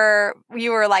 you were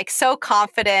like so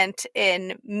confident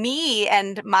in me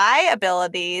and my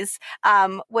abilities,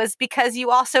 was because you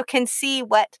also can see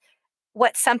what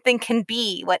something can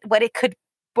be, what it could,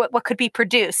 what could be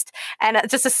produced. And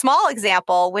just a small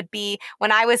example would be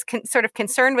when I was sort of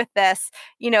concerned with this,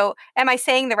 am I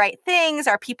saying the right things?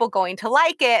 Are people going to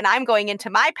like it? And I'm going into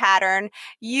my pattern.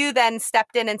 You then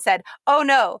stepped in and said, oh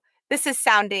no, this is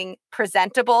sounding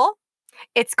presentable.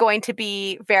 It's going to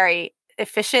be very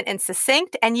efficient and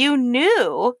succinct. And you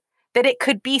knew that it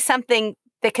could be something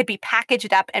that could be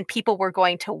packaged up and people were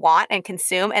going to want and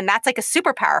consume. And that's like a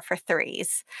superpower for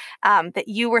 3s, that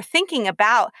you were thinking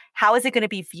about how is it going to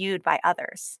be viewed by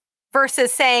others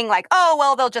versus saying like, oh,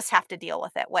 well, they'll just have to deal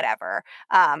with it, whatever.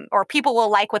 Or people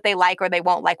will like what they like or they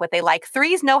won't like what they like.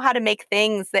 3s know how to make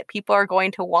things that people are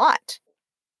going to want.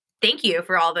 Thank you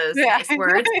for all those nice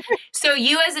words. So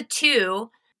you as a 2,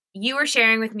 you were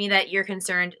sharing with me that you're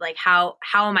concerned, like, how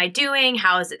am I doing?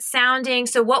 How is it sounding?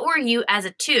 So what were you as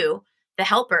a 2, the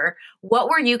helper, what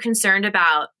were you concerned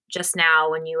about just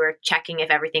now when you were checking if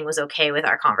everything was okay with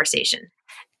our conversation?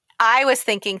 I was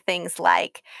thinking things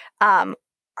like, am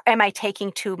I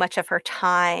taking too much of her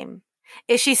time?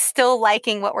 Is she still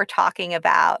liking what we're talking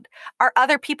about? Are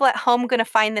other people at home going to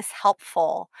find this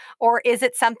helpful? Or is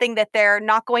it something that they're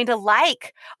not going to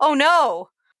like? Oh no.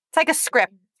 It's like a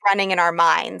script running in our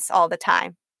minds all the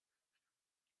time.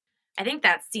 I think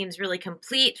that seems really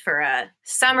complete for a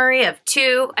summary of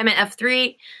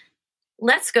 3.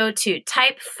 Let's go to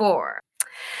type 4.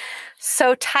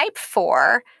 So type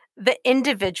 4, the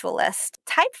individualist.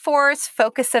 Type 4's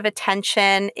focus of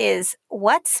attention is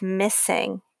what's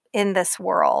missing in this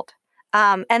world.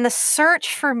 And the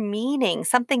search for meaning,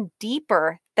 something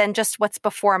deeper than just what's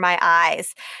before my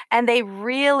eyes. And they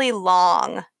really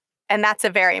long, and that's a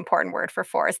very important word for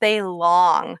 4s, they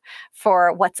long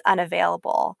for what's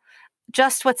unavailable.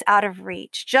 Just what's out of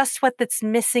reach, just that's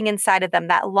missing inside of them,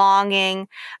 that longing.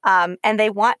 And they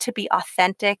want to be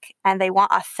authentic, and they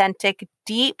want authentic,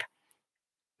 deep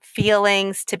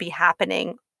feelings to be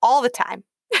happening all the time.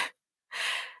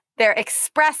 They're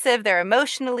expressive, they're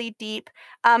emotionally deep.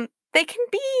 They can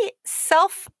be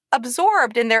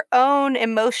self-absorbed in their own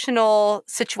emotional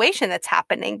situation that's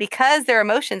happening because their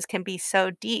emotions can be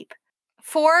so deep.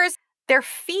 4s, their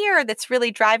fear that's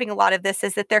really driving a lot of this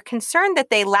is that they're concerned that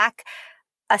they lack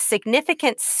a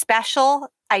significant special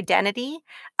identity,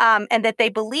 and that they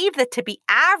believe that to be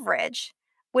average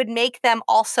would make them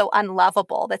also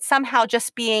unlovable, that somehow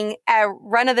just being a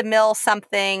run-of-the-mill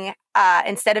something,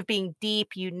 instead of being deep,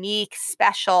 unique,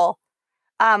 special,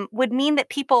 would mean that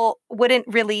people wouldn't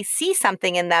really see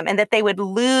something in them and that they would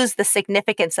lose the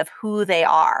significance of who they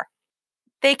are.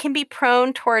 They can be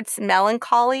prone towards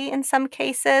melancholy in some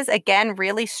cases. Again,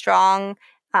 really strong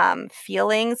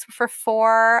feelings for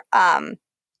 4.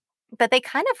 But they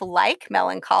kind of like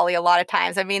melancholy a lot of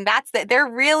times. I mean, they're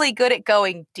really good at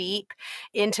going deep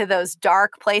into those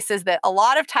dark places that a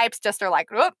lot of types just are like,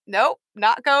 oh, nope,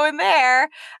 not going there.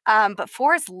 But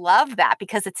 4s love that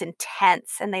because it's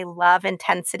intense and they love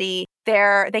intensity.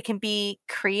 They can be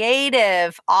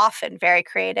creative, often very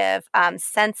creative,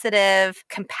 sensitive,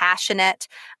 compassionate,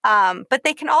 but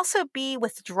they can also be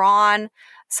withdrawn,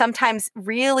 sometimes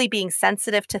really being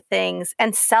sensitive to things,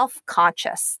 and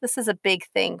self-conscious. This is a big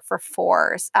thing for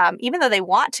fours. Even though they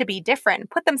want to be different and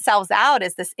put themselves out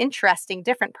as this interesting,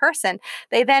 different person,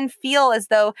 they then feel as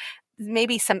though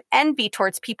maybe some envy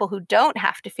towards people who don't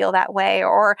have to feel that way,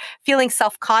 or feeling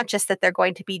self-conscious that they're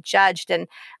going to be judged, and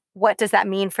what does that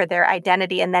mean for their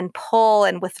identity, and then pull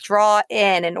and withdraw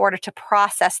in order to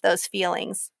process those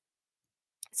feelings.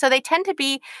 So they tend to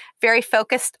be very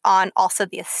focused on also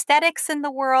the aesthetics in the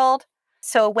world.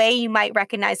 So a way you might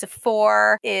recognize a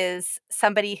four is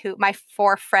somebody who, my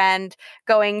four friend,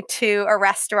 going to a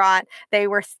restaurant. They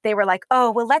were like, oh,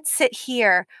 well, let's sit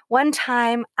here. One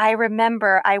time I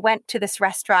remember I went to this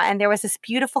restaurant and there was this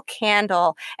beautiful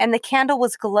candle, and the candle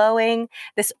was glowing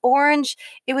this orange.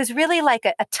 It was really like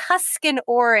a Tuscan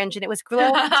orange, and it was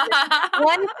glowing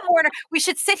one corner. We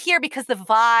should sit here because the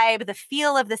vibe, the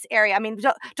feel of this area. I mean,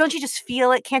 don't you just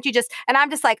feel it? Can't you just? And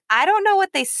I'm just like, I don't know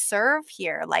what they serve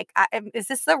here. Like, is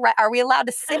this the right? Are we allowed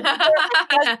to sit here?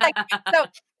 Like, so,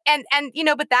 and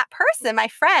but that person, my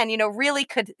friend, really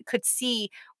could see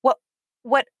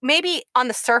what maybe on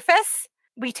the surface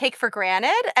we take for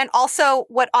granted, and also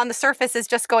what on the surface is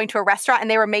just going to a restaurant, and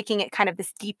they were making it kind of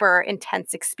this deeper,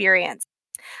 intense experience.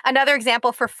 Another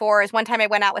example for four is one time I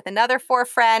went out with another four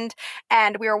friend,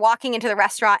 and we were walking into the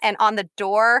restaurant, and on the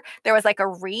door there was like a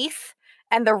wreath,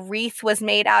 and the wreath was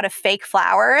made out of fake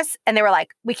flowers, and they were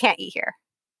like, we can't eat here.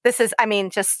 This is, I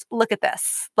mean, just look at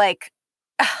this. Like,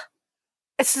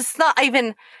 it's just not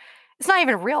even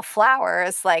real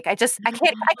flowers. Like, I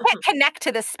can't connect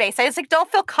to this space. I just like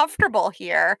don't feel comfortable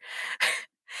here.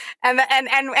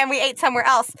 and we ate somewhere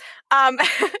else.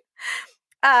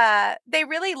 They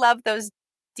really love those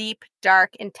deep,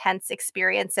 dark, intense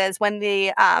experiences. When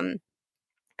the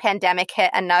pandemic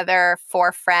hit, another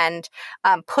four friend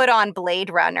put on Blade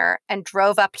Runner and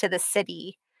drove up to the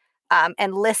city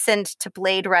and listened to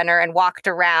Blade Runner and walked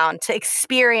around to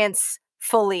experience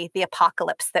fully the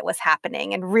apocalypse that was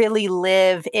happening and really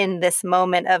live in this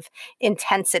moment of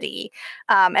intensity.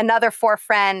 Another four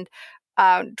friend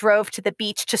drove to the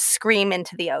beach to scream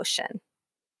into the ocean,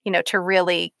 to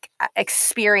really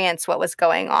experience what was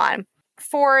going on.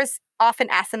 Fours often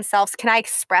ask themselves, can I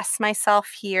express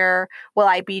myself here? Will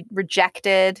I be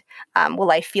rejected?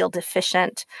 Will I feel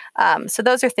deficient? So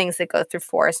those are things that go through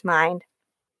fours' mind.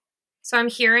 So I'm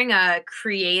hearing a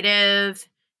creative,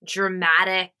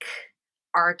 dramatic,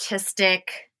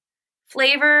 artistic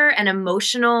flavor and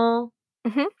emotional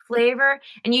flavor.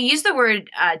 And you use the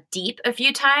word deep a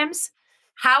few times.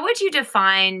 How would you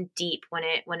define deep when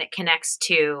it connects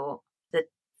to the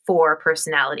four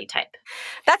personality type?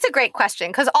 That's a great question,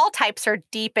 because all types are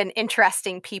deep and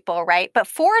interesting people, right? But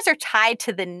fours are tied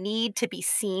to the need to be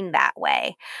seen that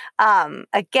way.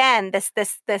 Again, this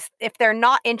if they're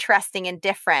not interesting and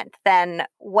different, then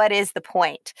what is the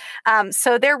point?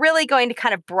 So they're really going to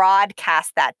kind of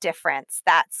broadcast that difference,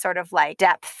 that sort of like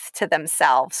depth to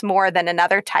themselves, more than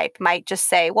another type might just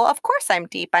say, well, of course I'm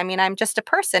deep. I mean, I'm just a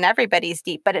person. Everybody's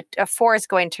deep. But a four is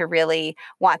going to really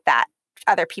want that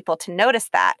other people to notice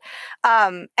that.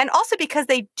 And also because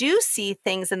they do see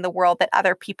things in the world that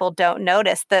other people don't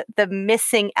notice, the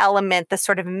missing element, the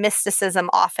sort of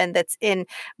mysticism often that's in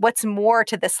what's more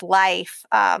to this life.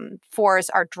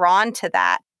 Fours are drawn to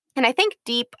that. And I think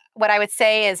deep, what I would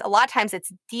say is a lot of times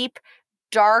it's deep,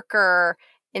 darker,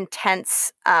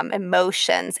 intense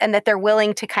emotions, and that they're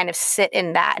willing to kind of sit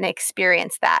in that and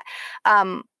experience that.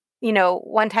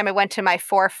 One time I went to my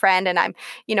four friend, and I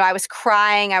was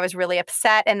crying. I was really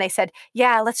upset. And they said,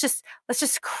 yeah, let's just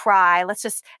cry. Let's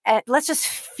just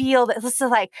feel that. Let's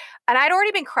just like, and I'd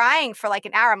already been crying for like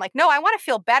an hour. I'm like, no, I want to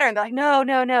feel better. And they're like,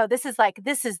 no. This is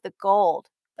the gold.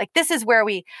 Like, this is where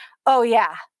oh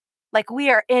yeah, like we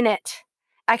are in it.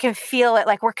 I can feel it,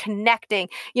 like we're connecting,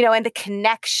 and the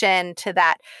connection to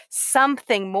that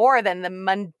something more than the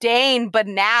mundane,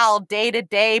 banal,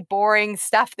 day-to-day, boring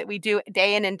stuff that we do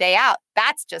day in and day out.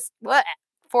 That's just what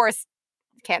fours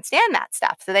can't stand that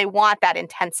stuff. So they want that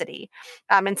intensity.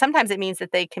 And sometimes it means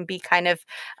that they can be kind of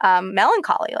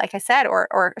melancholy, like I said,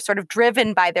 or sort of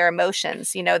driven by their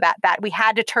emotions, that we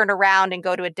had to turn around and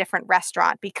go to a different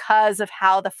restaurant because of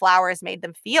how the flowers made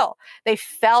them feel. They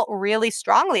felt really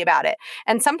strongly about it.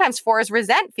 And sometimes fours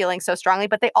resent feeling so strongly,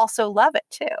 but they also love it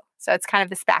too. So it's kind of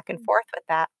this back and forth with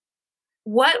that.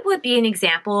 What would be an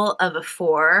example of a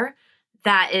four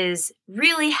that is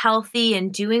really healthy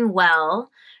and doing well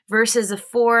versus a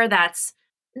four that's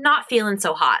not feeling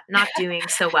so hot, not doing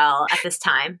so well at this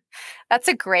time? That's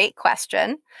a great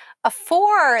question. A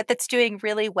 4 that's doing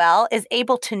really well is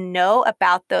able to know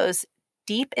about those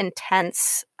deep,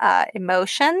 intense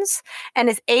emotions and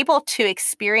is able to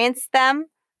experience them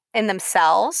in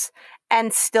themselves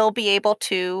and still be able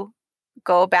to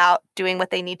go about doing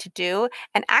what they need to do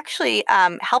and actually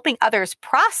helping others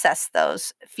process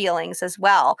those feelings as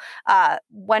well.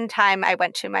 One time I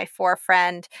went to my 4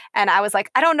 friend and I was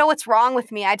like, I don't know what's wrong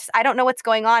with me. I don't know what's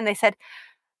going on. They said,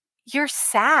 you're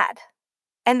sad.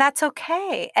 And that's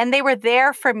okay. And they were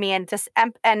there for me and just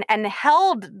and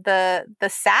held the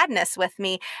sadness with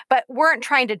me, but weren't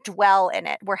trying to dwell in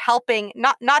it. We're helping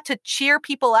not to cheer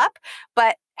people up,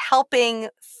 but helping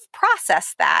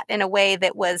process that in a way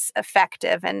that was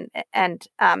effective and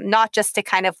not just to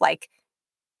kind of like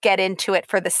get into it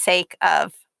for the sake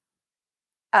of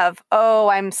oh,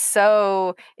 I'm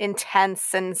so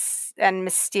intense and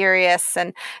mysterious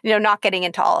and not getting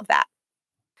into all of that.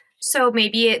 So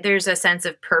maybe there's a sense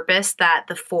of purpose that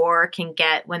the 4 can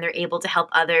get when they're able to help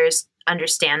others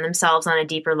understand themselves on a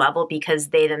deeper level because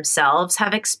they themselves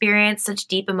have experienced such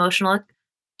deep emotional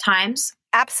times.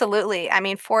 Absolutely. I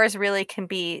mean, 4s really can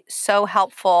be so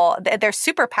helpful. Their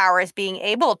superpower is being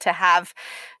able to have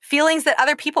feelings that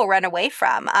other people run away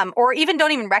from or even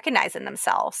don't even recognize in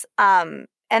themselves. And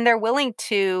they're willing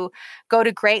to go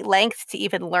to great lengths to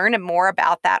even learn more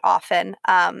about that often.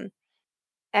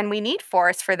 And we need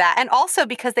 4s for that. And also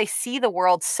because they see the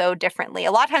world so differently.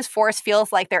 A lot of times 4s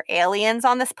feels like they're aliens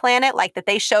on this planet, like that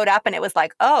they showed up and it was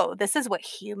like, oh, this is what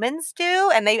humans do.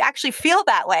 And they actually feel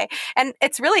that way. And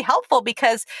it's really helpful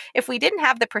because if we didn't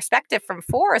have the perspective from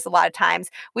 4s a lot of times,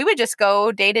 we would just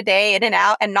go day to day in and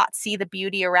out and not see the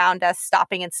beauty around us,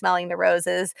 stopping and smelling the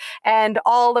roses and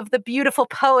all of the beautiful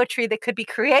poetry that could be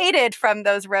created from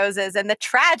those roses and the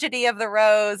tragedy of the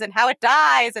rose and how it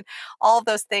dies and all of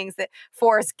those things that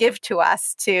 4s give to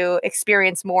us to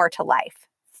experience more to life.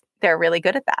 They're really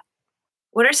good at that.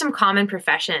 What are some common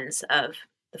professions of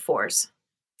the 4s?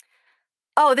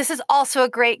 Oh, this is also a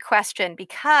great question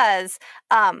because,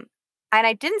 and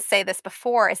I didn't say this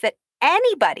before, is that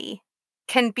anybody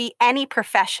can be any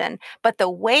profession, but the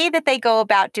way that they go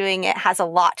about doing it has a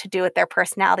lot to do with their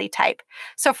personality type.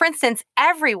 So for instance,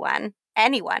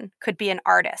 anyone could be an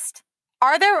artist.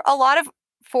 Are there a lot of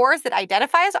 4s that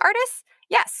identify as artists?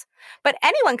 Yes, but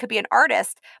anyone could be an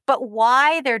artist, but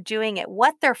why they're doing it,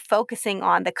 what they're focusing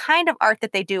on, the kind of art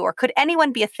that they do, or could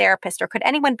anyone be a therapist or could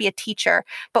anyone be a teacher,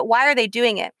 but why are they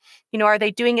doing it? Are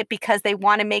they doing it because they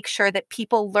want to make sure that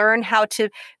people learn how to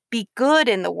be good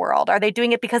in the world? Are they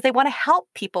doing it because they want to help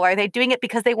people? Are they doing it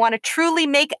because they want to truly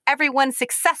make everyone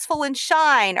successful and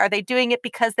shine? Are they doing it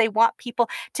because they want people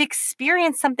to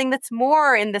experience something that's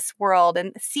more in this world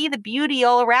and see the beauty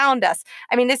all around us?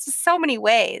 I mean, there's just so many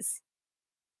ways.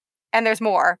 And there's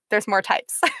more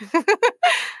types.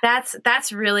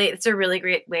 It's a really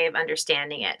great way of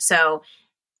understanding it. So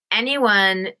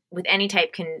anyone with any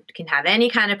type can have any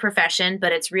kind of profession,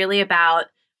 but it's really about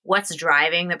what's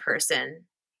driving the person.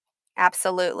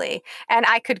 Absolutely. And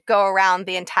I could go around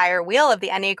the entire wheel of the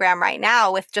Enneagram right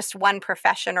now with just one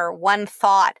profession or one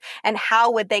thought, and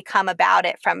how would they come about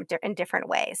it in different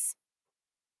ways?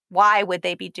 Why would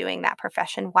they be doing that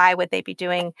profession? Why would they be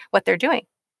doing what they're doing?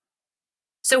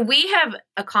 So we have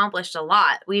accomplished a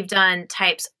lot. We've done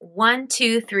types 1,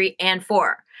 2, 3, and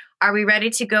 4. Are we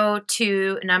ready to go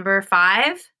to number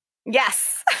 5?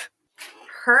 Yes.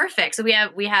 Perfect. So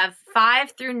we have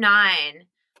 5 through 9.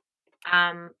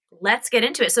 Let's get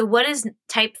into it. So what is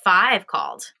type 5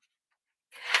 called?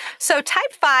 So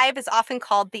type 5 is often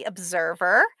called the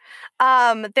observer.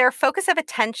 Their focus of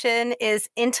attention is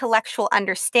intellectual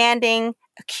understanding,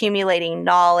 accumulating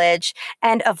knowledge,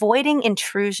 and avoiding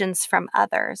intrusions from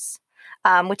others,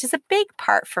 which is a big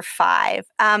part for 5.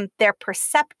 They're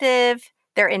perceptive,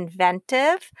 they're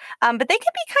inventive, but they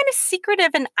can be kind of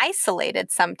secretive and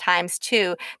isolated sometimes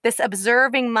too. This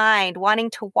observing mind,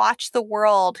 wanting to watch the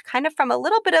world kind of from a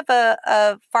little bit of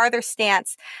a farther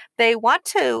stance. They want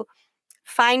to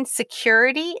find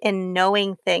security in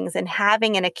knowing things and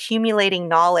having and accumulating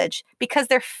knowledge because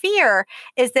their fear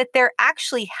is that they're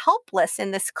actually helpless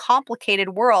in this complicated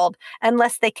world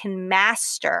unless they can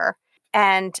master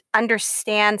and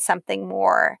understand something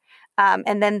more.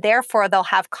 And then therefore they'll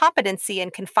have competency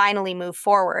and can finally move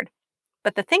forward.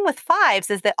 But the thing with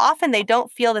 5s is that often they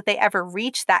don't feel that they ever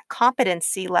reach that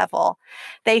competency level.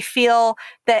 They feel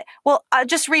that, well, I'll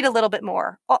just read a little bit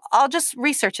more. I'll just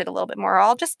research it a little bit more.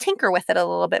 I'll just tinker with it a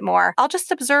little bit more. I'll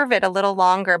just observe it a little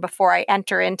longer before I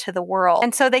enter into the world.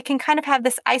 And so they can kind of have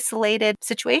this isolated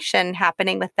situation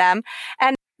happening with them.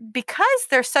 And because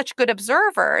they're such good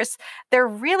observers, they're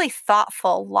really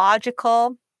thoughtful,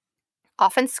 logical,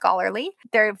 often scholarly.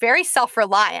 They're very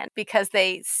self-reliant because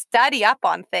they study up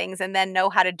on things and then know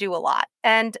how to do a lot.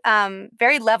 And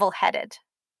very level-headed,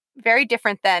 very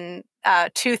different than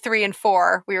 2, 3, and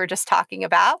 4 we were just talking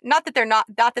about. Not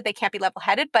that they can't be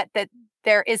level-headed, but that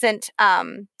there isn't,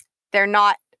 they're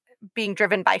not being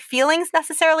driven by feelings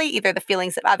necessarily, either the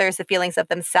feelings of others, the feelings of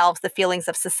themselves, the feelings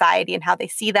of society and how they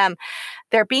see them.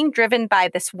 They're being driven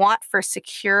by this want for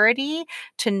security,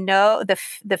 to know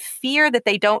the fear that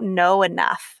they don't know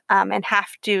enough, and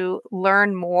have to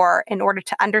learn more in order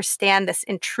to understand this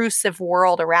intrusive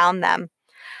world around them.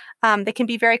 They can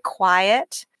be very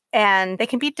quiet, and they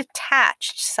can be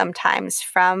detached sometimes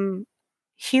from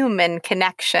human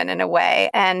connection in a way,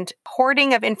 and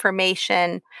hoarding of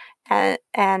information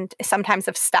and sometimes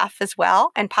of stuff as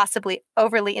well, and possibly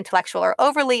overly intellectual or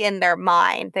overly in their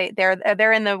mind.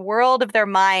 They're in the world of their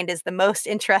mind is the most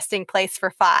interesting place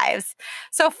for 5s.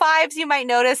 So 5s, you might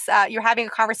notice you're having a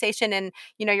conversation and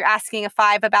you're asking a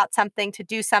 5 about something to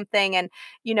do something, and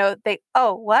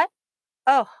oh, what?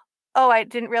 Oh, I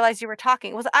didn't realize you were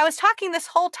talking. I was talking this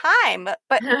whole time,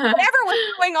 but whatever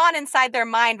was going on inside their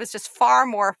mind was just far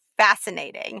more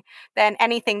fascinating than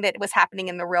anything that was happening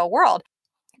in the real world.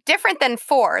 Different than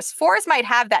 4s. 4s might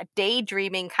have that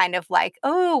daydreaming kind of like,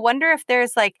 oh, wonder if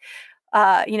there's like,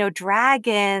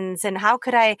 dragons, and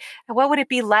what would it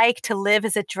be like to live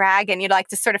as a dragon? Like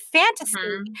this sort of fantasy.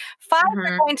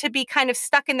 5s are going to be kind of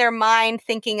stuck in their mind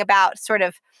thinking about sort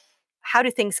of, how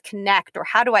do things connect, or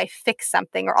how do I fix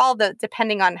something, or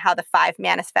depending on how the 5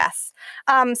 manifests.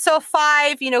 So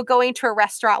 5, going to a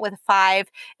restaurant with a 5,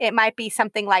 it might be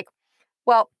something like,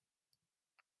 well,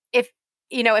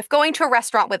 if going to a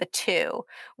restaurant with a 2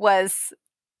 was,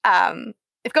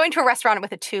 if going to a restaurant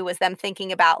with a 2 was them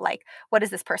thinking about like, what is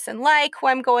this person like who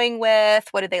I'm going with?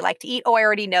 What do they like to eat? Oh, I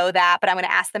already know that, but I'm going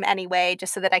to ask them anyway,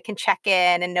 just so that I can check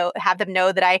in and have them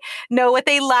know that I know what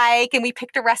they like. And we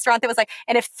picked a restaurant that was like,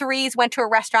 and if 3s went to a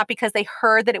restaurant because they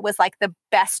heard that it was like the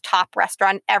best top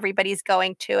restaurant, everybody's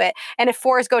going to it. And if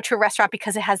 4s go to a restaurant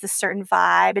because it has this certain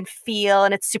vibe and feel,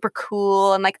 and it's super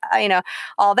cool and like,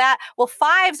 all that. Well,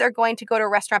 5s are going to go to a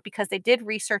restaurant because they did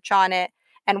research on it.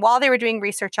 And while they were doing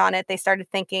research on it, they started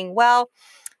thinking, well,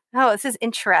 oh, this is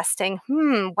interesting.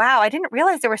 Wow, I didn't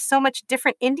realize there was so much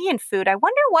different Indian food. I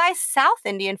wonder why South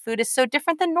Indian food is so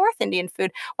different than North Indian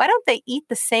food. Why don't they eat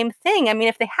the same thing? I mean,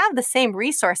 if they have the same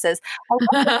resources, I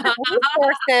wonder if the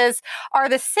resources are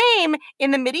the same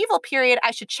in the medieval period. I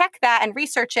should check that and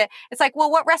research it. It's like, well,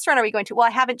 what restaurant are we going to? Well,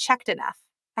 I haven't checked enough.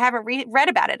 I haven't read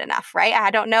about it enough, right? I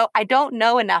don't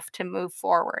know enough to move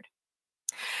forward.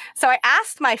 So I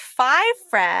asked my 5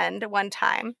 friend one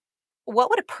time, what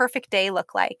would a perfect day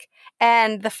look like?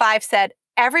 And the 5 said,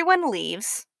 everyone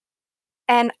leaves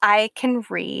and I can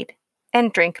read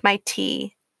and drink my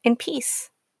tea in peace.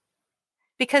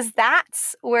 Because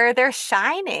that's where they're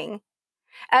shining.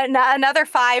 Another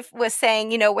 5 was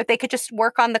saying, what they could just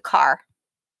work on the car.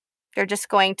 They're just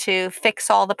going to fix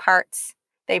all the parts.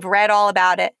 They've read all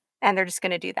about it and they're just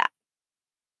going to do that.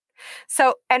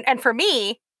 So, and for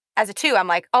me, as a 2, I'm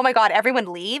like, oh my God,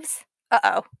 everyone leaves?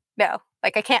 Uh-oh, no.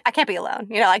 Like I can't be alone,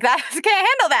 like that. I can't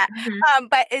handle that.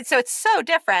 But it's so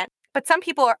different. But some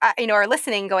people are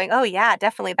listening going, oh yeah,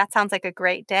 definitely. That sounds like a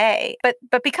great day. But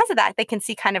because of that, they can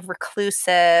see kind of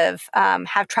reclusive,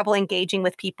 have trouble engaging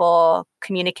with people,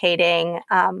 communicating,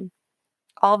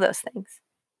 all those things.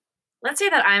 Let's say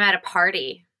that I'm at a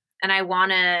party and I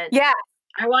want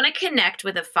to connect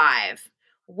with a 5.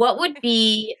 What would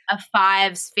be a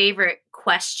 5's favorite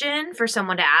question for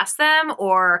someone to ask them,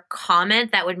 or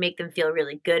comment that would make them feel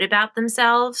really good about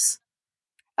themselves?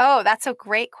 Oh, that's a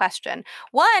great question.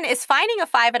 One is finding a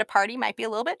 5 at a party might be a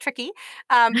little bit tricky,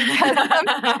 because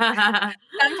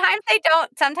sometimes they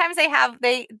don't. Sometimes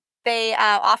they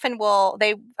often will.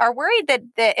 They are worried that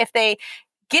if they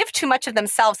give too much of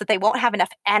themselves, that they won't have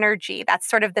enough energy. That's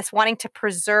sort of this wanting to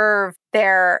preserve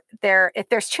their if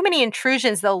there's too many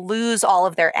intrusions, they'll lose all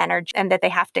of their energy, and that they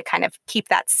have to kind of keep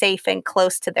that safe and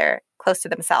close to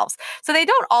themselves. So they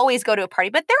don't always go to a party,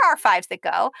 but there are 5s that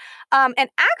go. And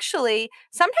actually,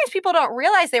 sometimes people don't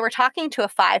realize they were talking to a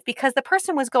 5 because the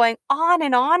person was going on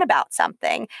and on about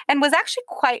something and was actually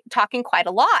talking quite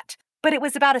a lot. But it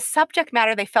was about a subject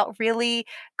matter they felt really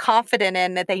confident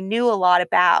in, that they knew a lot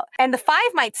about. And the 5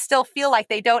 might still feel like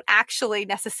they don't actually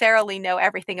necessarily know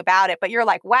everything about it, but you're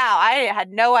like, wow, I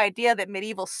had no idea that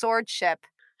medieval swordship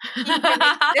even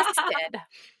existed.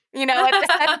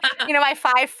 My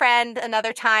 5 friend,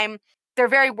 another time, they're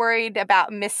very worried about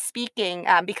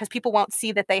misspeaking, because people won't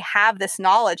see that they have this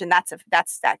knowledge, and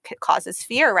that causes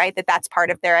fear, right? That's part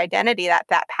of their identity,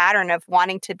 that pattern of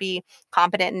wanting to be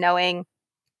competent and knowing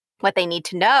what they need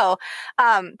to know.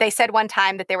 They said one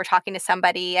time that they were talking to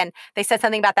somebody and they said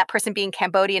something about that person being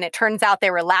Cambodian. It turns out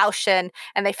they were Laotian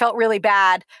and they felt really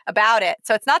bad about it.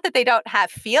 So it's not that they don't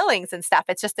have feelings and stuff.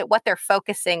 It's just that what they're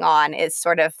focusing on is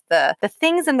sort of the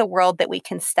things in the world that we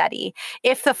can study.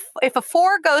 If a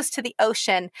 4 goes to the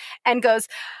ocean and goes,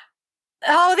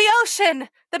 oh, the ocean,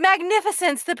 the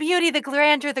magnificence, the beauty, the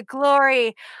grandeur, the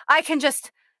glory, I can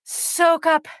just soak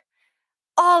up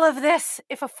all of this.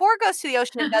 If a 4 goes to the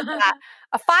ocean and does that,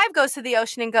 a 5 goes to the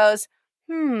ocean and goes,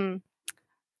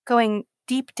 going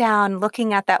deep down,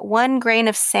 looking at that one grain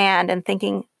of sand and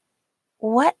thinking,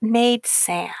 what made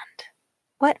sand?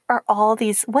 What are all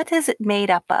these, what is it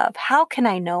made up of? How can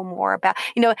I know more about,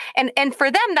 and for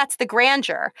them, that's the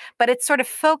grandeur, but it's sort of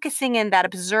focusing in that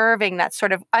observing, that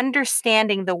sort of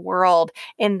understanding the world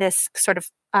in this sort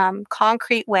of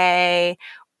concrete way,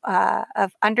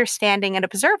 of understanding and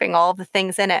observing all of the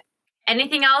things in it.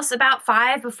 Anything else about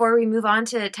 5 before we move on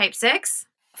to type 6?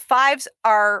 5s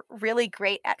are really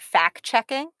great at fact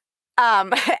checking.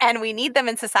 And we need them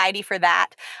in society for that,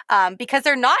 because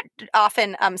they're not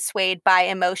often swayed by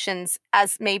emotions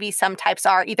as maybe some types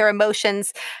are, either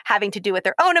emotions having to do with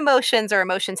their own emotions or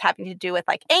emotions having to do with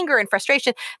like anger and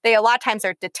frustration. They a lot of times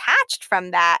are detached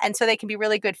from that. And so they can be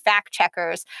really good fact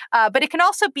checkers. But it can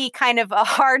also be kind of a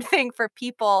hard thing for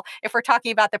people if we're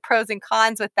talking about the pros and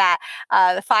cons with that.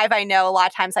 The 5 I know a lot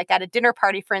of times, like at a dinner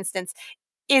party, for instance,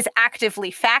 is actively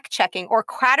fact-checking or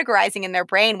categorizing in their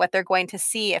brain what they're going to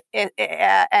see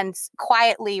and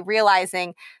quietly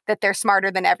realizing that they're smarter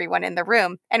than everyone in the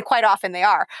room. And quite often they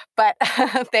are, but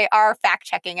they are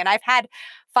fact-checking. And I've had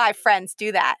 5 friends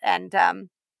do that. And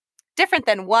different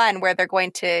than 1 where they're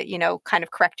going to, kind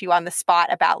of correct you on the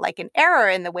spot about like an error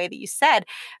in the way that you said.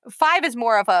 5 is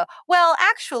more of a, well,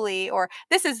 actually, or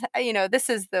this is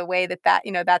the way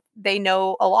that they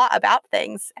know a lot about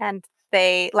things. And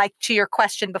they, like to your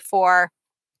question before,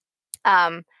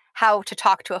 how to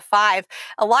talk to a 5,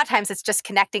 a lot of times it's just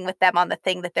connecting with them on the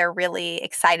thing that they're really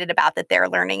excited about, that they're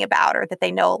learning about, or that they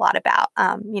know a lot about,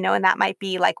 and that might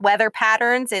be like weather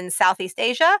patterns in Southeast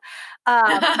Asia. Or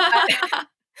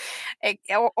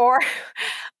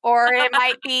it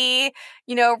might be,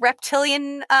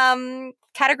 reptilian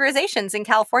categorizations in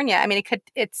California. I mean,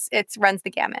 it runs the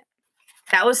gamut.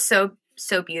 That was so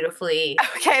beautifully.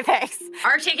 Okay, thanks.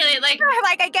 Articulate, like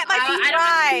I get my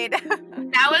ride.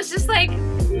 That was just like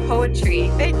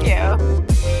poetry. Thank you.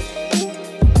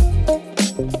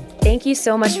 Thank you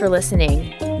so much for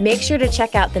listening. Make sure to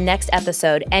check out the next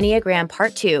episode, Enneagram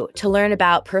Part 2, to learn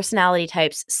about personality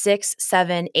types 6,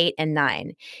 7, 8, and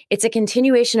 9. It's a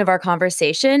continuation of our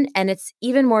conversation, and it's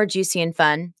even more juicy and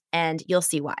fun, and you'll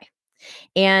see why.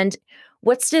 And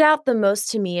what stood out the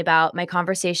most to me about my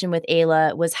conversation with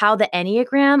Ayla was how the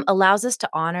Enneagram allows us to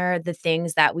honor the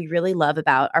things that we really love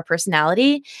about our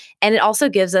personality. And it also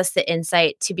gives us the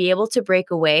insight to be able to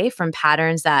break away from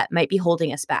patterns that might be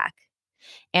holding us back.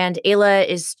 And Ayla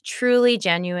is truly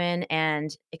genuine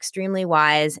and extremely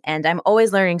wise. And I'm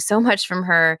always learning so much from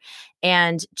her.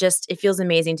 And just, it feels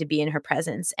amazing to be in her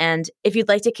presence. And if you'd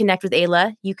like to connect with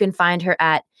Ayla, you can find her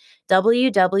at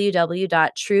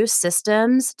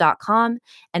www.truesystems.com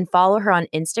and follow her on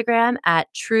Instagram at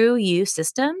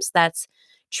TrueYouSystems. That's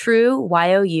True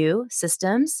YOU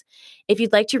Systems. If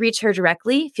you'd like to reach her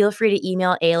directly, feel free to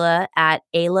email Ayla at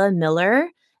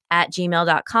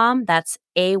aylamiller@gmail.com. That's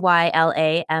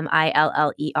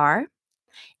AYLAMILLER.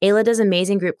 Ayla does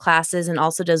amazing group classes and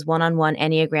also does one-on-one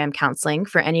Enneagram counseling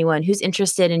for anyone who's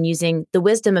interested in using the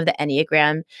wisdom of the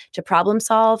Enneagram to problem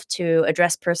solve, to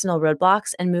address personal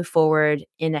roadblocks, and move forward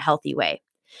in a healthy way.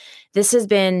 This has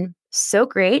been so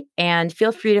great, and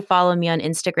feel free to follow me on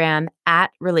Instagram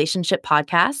at Relationship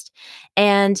Podcast.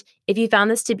 And if you found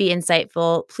this to be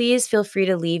insightful, please feel free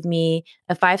to leave me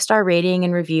a 5-star rating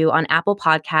and review on Apple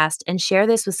Podcast and share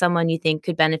this with someone you think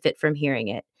could benefit from hearing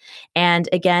it. And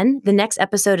again, the next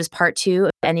episode is part 2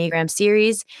 of the Enneagram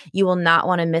series. You will not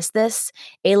want to miss this.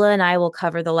 Ayla and I will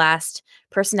cover the last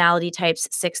personality types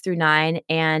 6 through 9,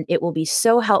 and it will be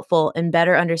so helpful in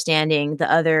better understanding the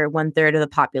other 1/3 of the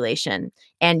population.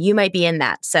 And you might be in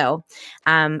that. So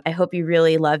I hope you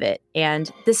really love it.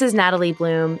 And this is Natalie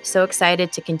Bloom. So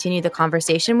excited to continue the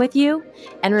conversation with you,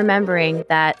 and remembering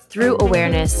that through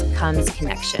awareness comes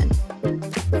connection.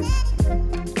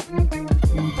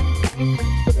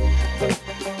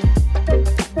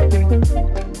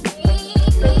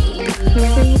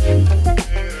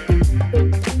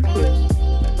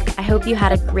 I hope you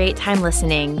had a great time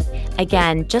listening.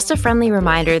 Again, just a friendly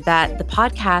reminder that the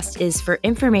podcast is for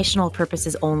informational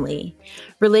purposes only.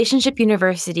 Relationship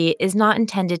University is not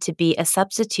intended to be a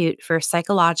substitute for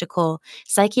psychological,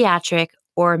 psychiatric,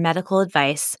 or medical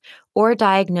advice, or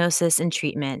diagnosis and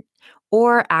treatment,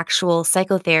 or actual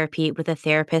psychotherapy with a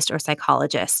therapist or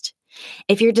psychologist.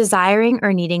 If you're desiring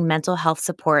or needing mental health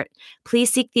support,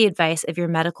 please seek the advice of your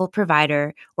medical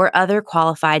provider or other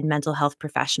qualified mental health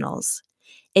professionals.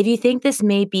 If you think this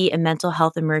may be a mental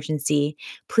health emergency,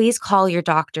 please call your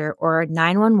doctor or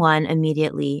 911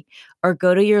 immediately or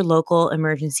go to your local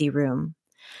emergency room.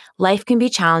 Life can be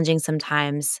challenging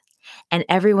sometimes, and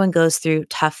everyone goes through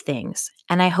tough things.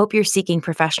 And I hope you're seeking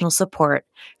professional support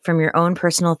from your own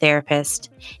personal therapist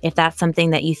if that's something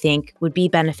that you think would be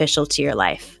beneficial to your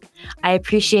life. I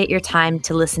appreciate your time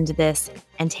to listen to this,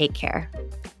 and take care.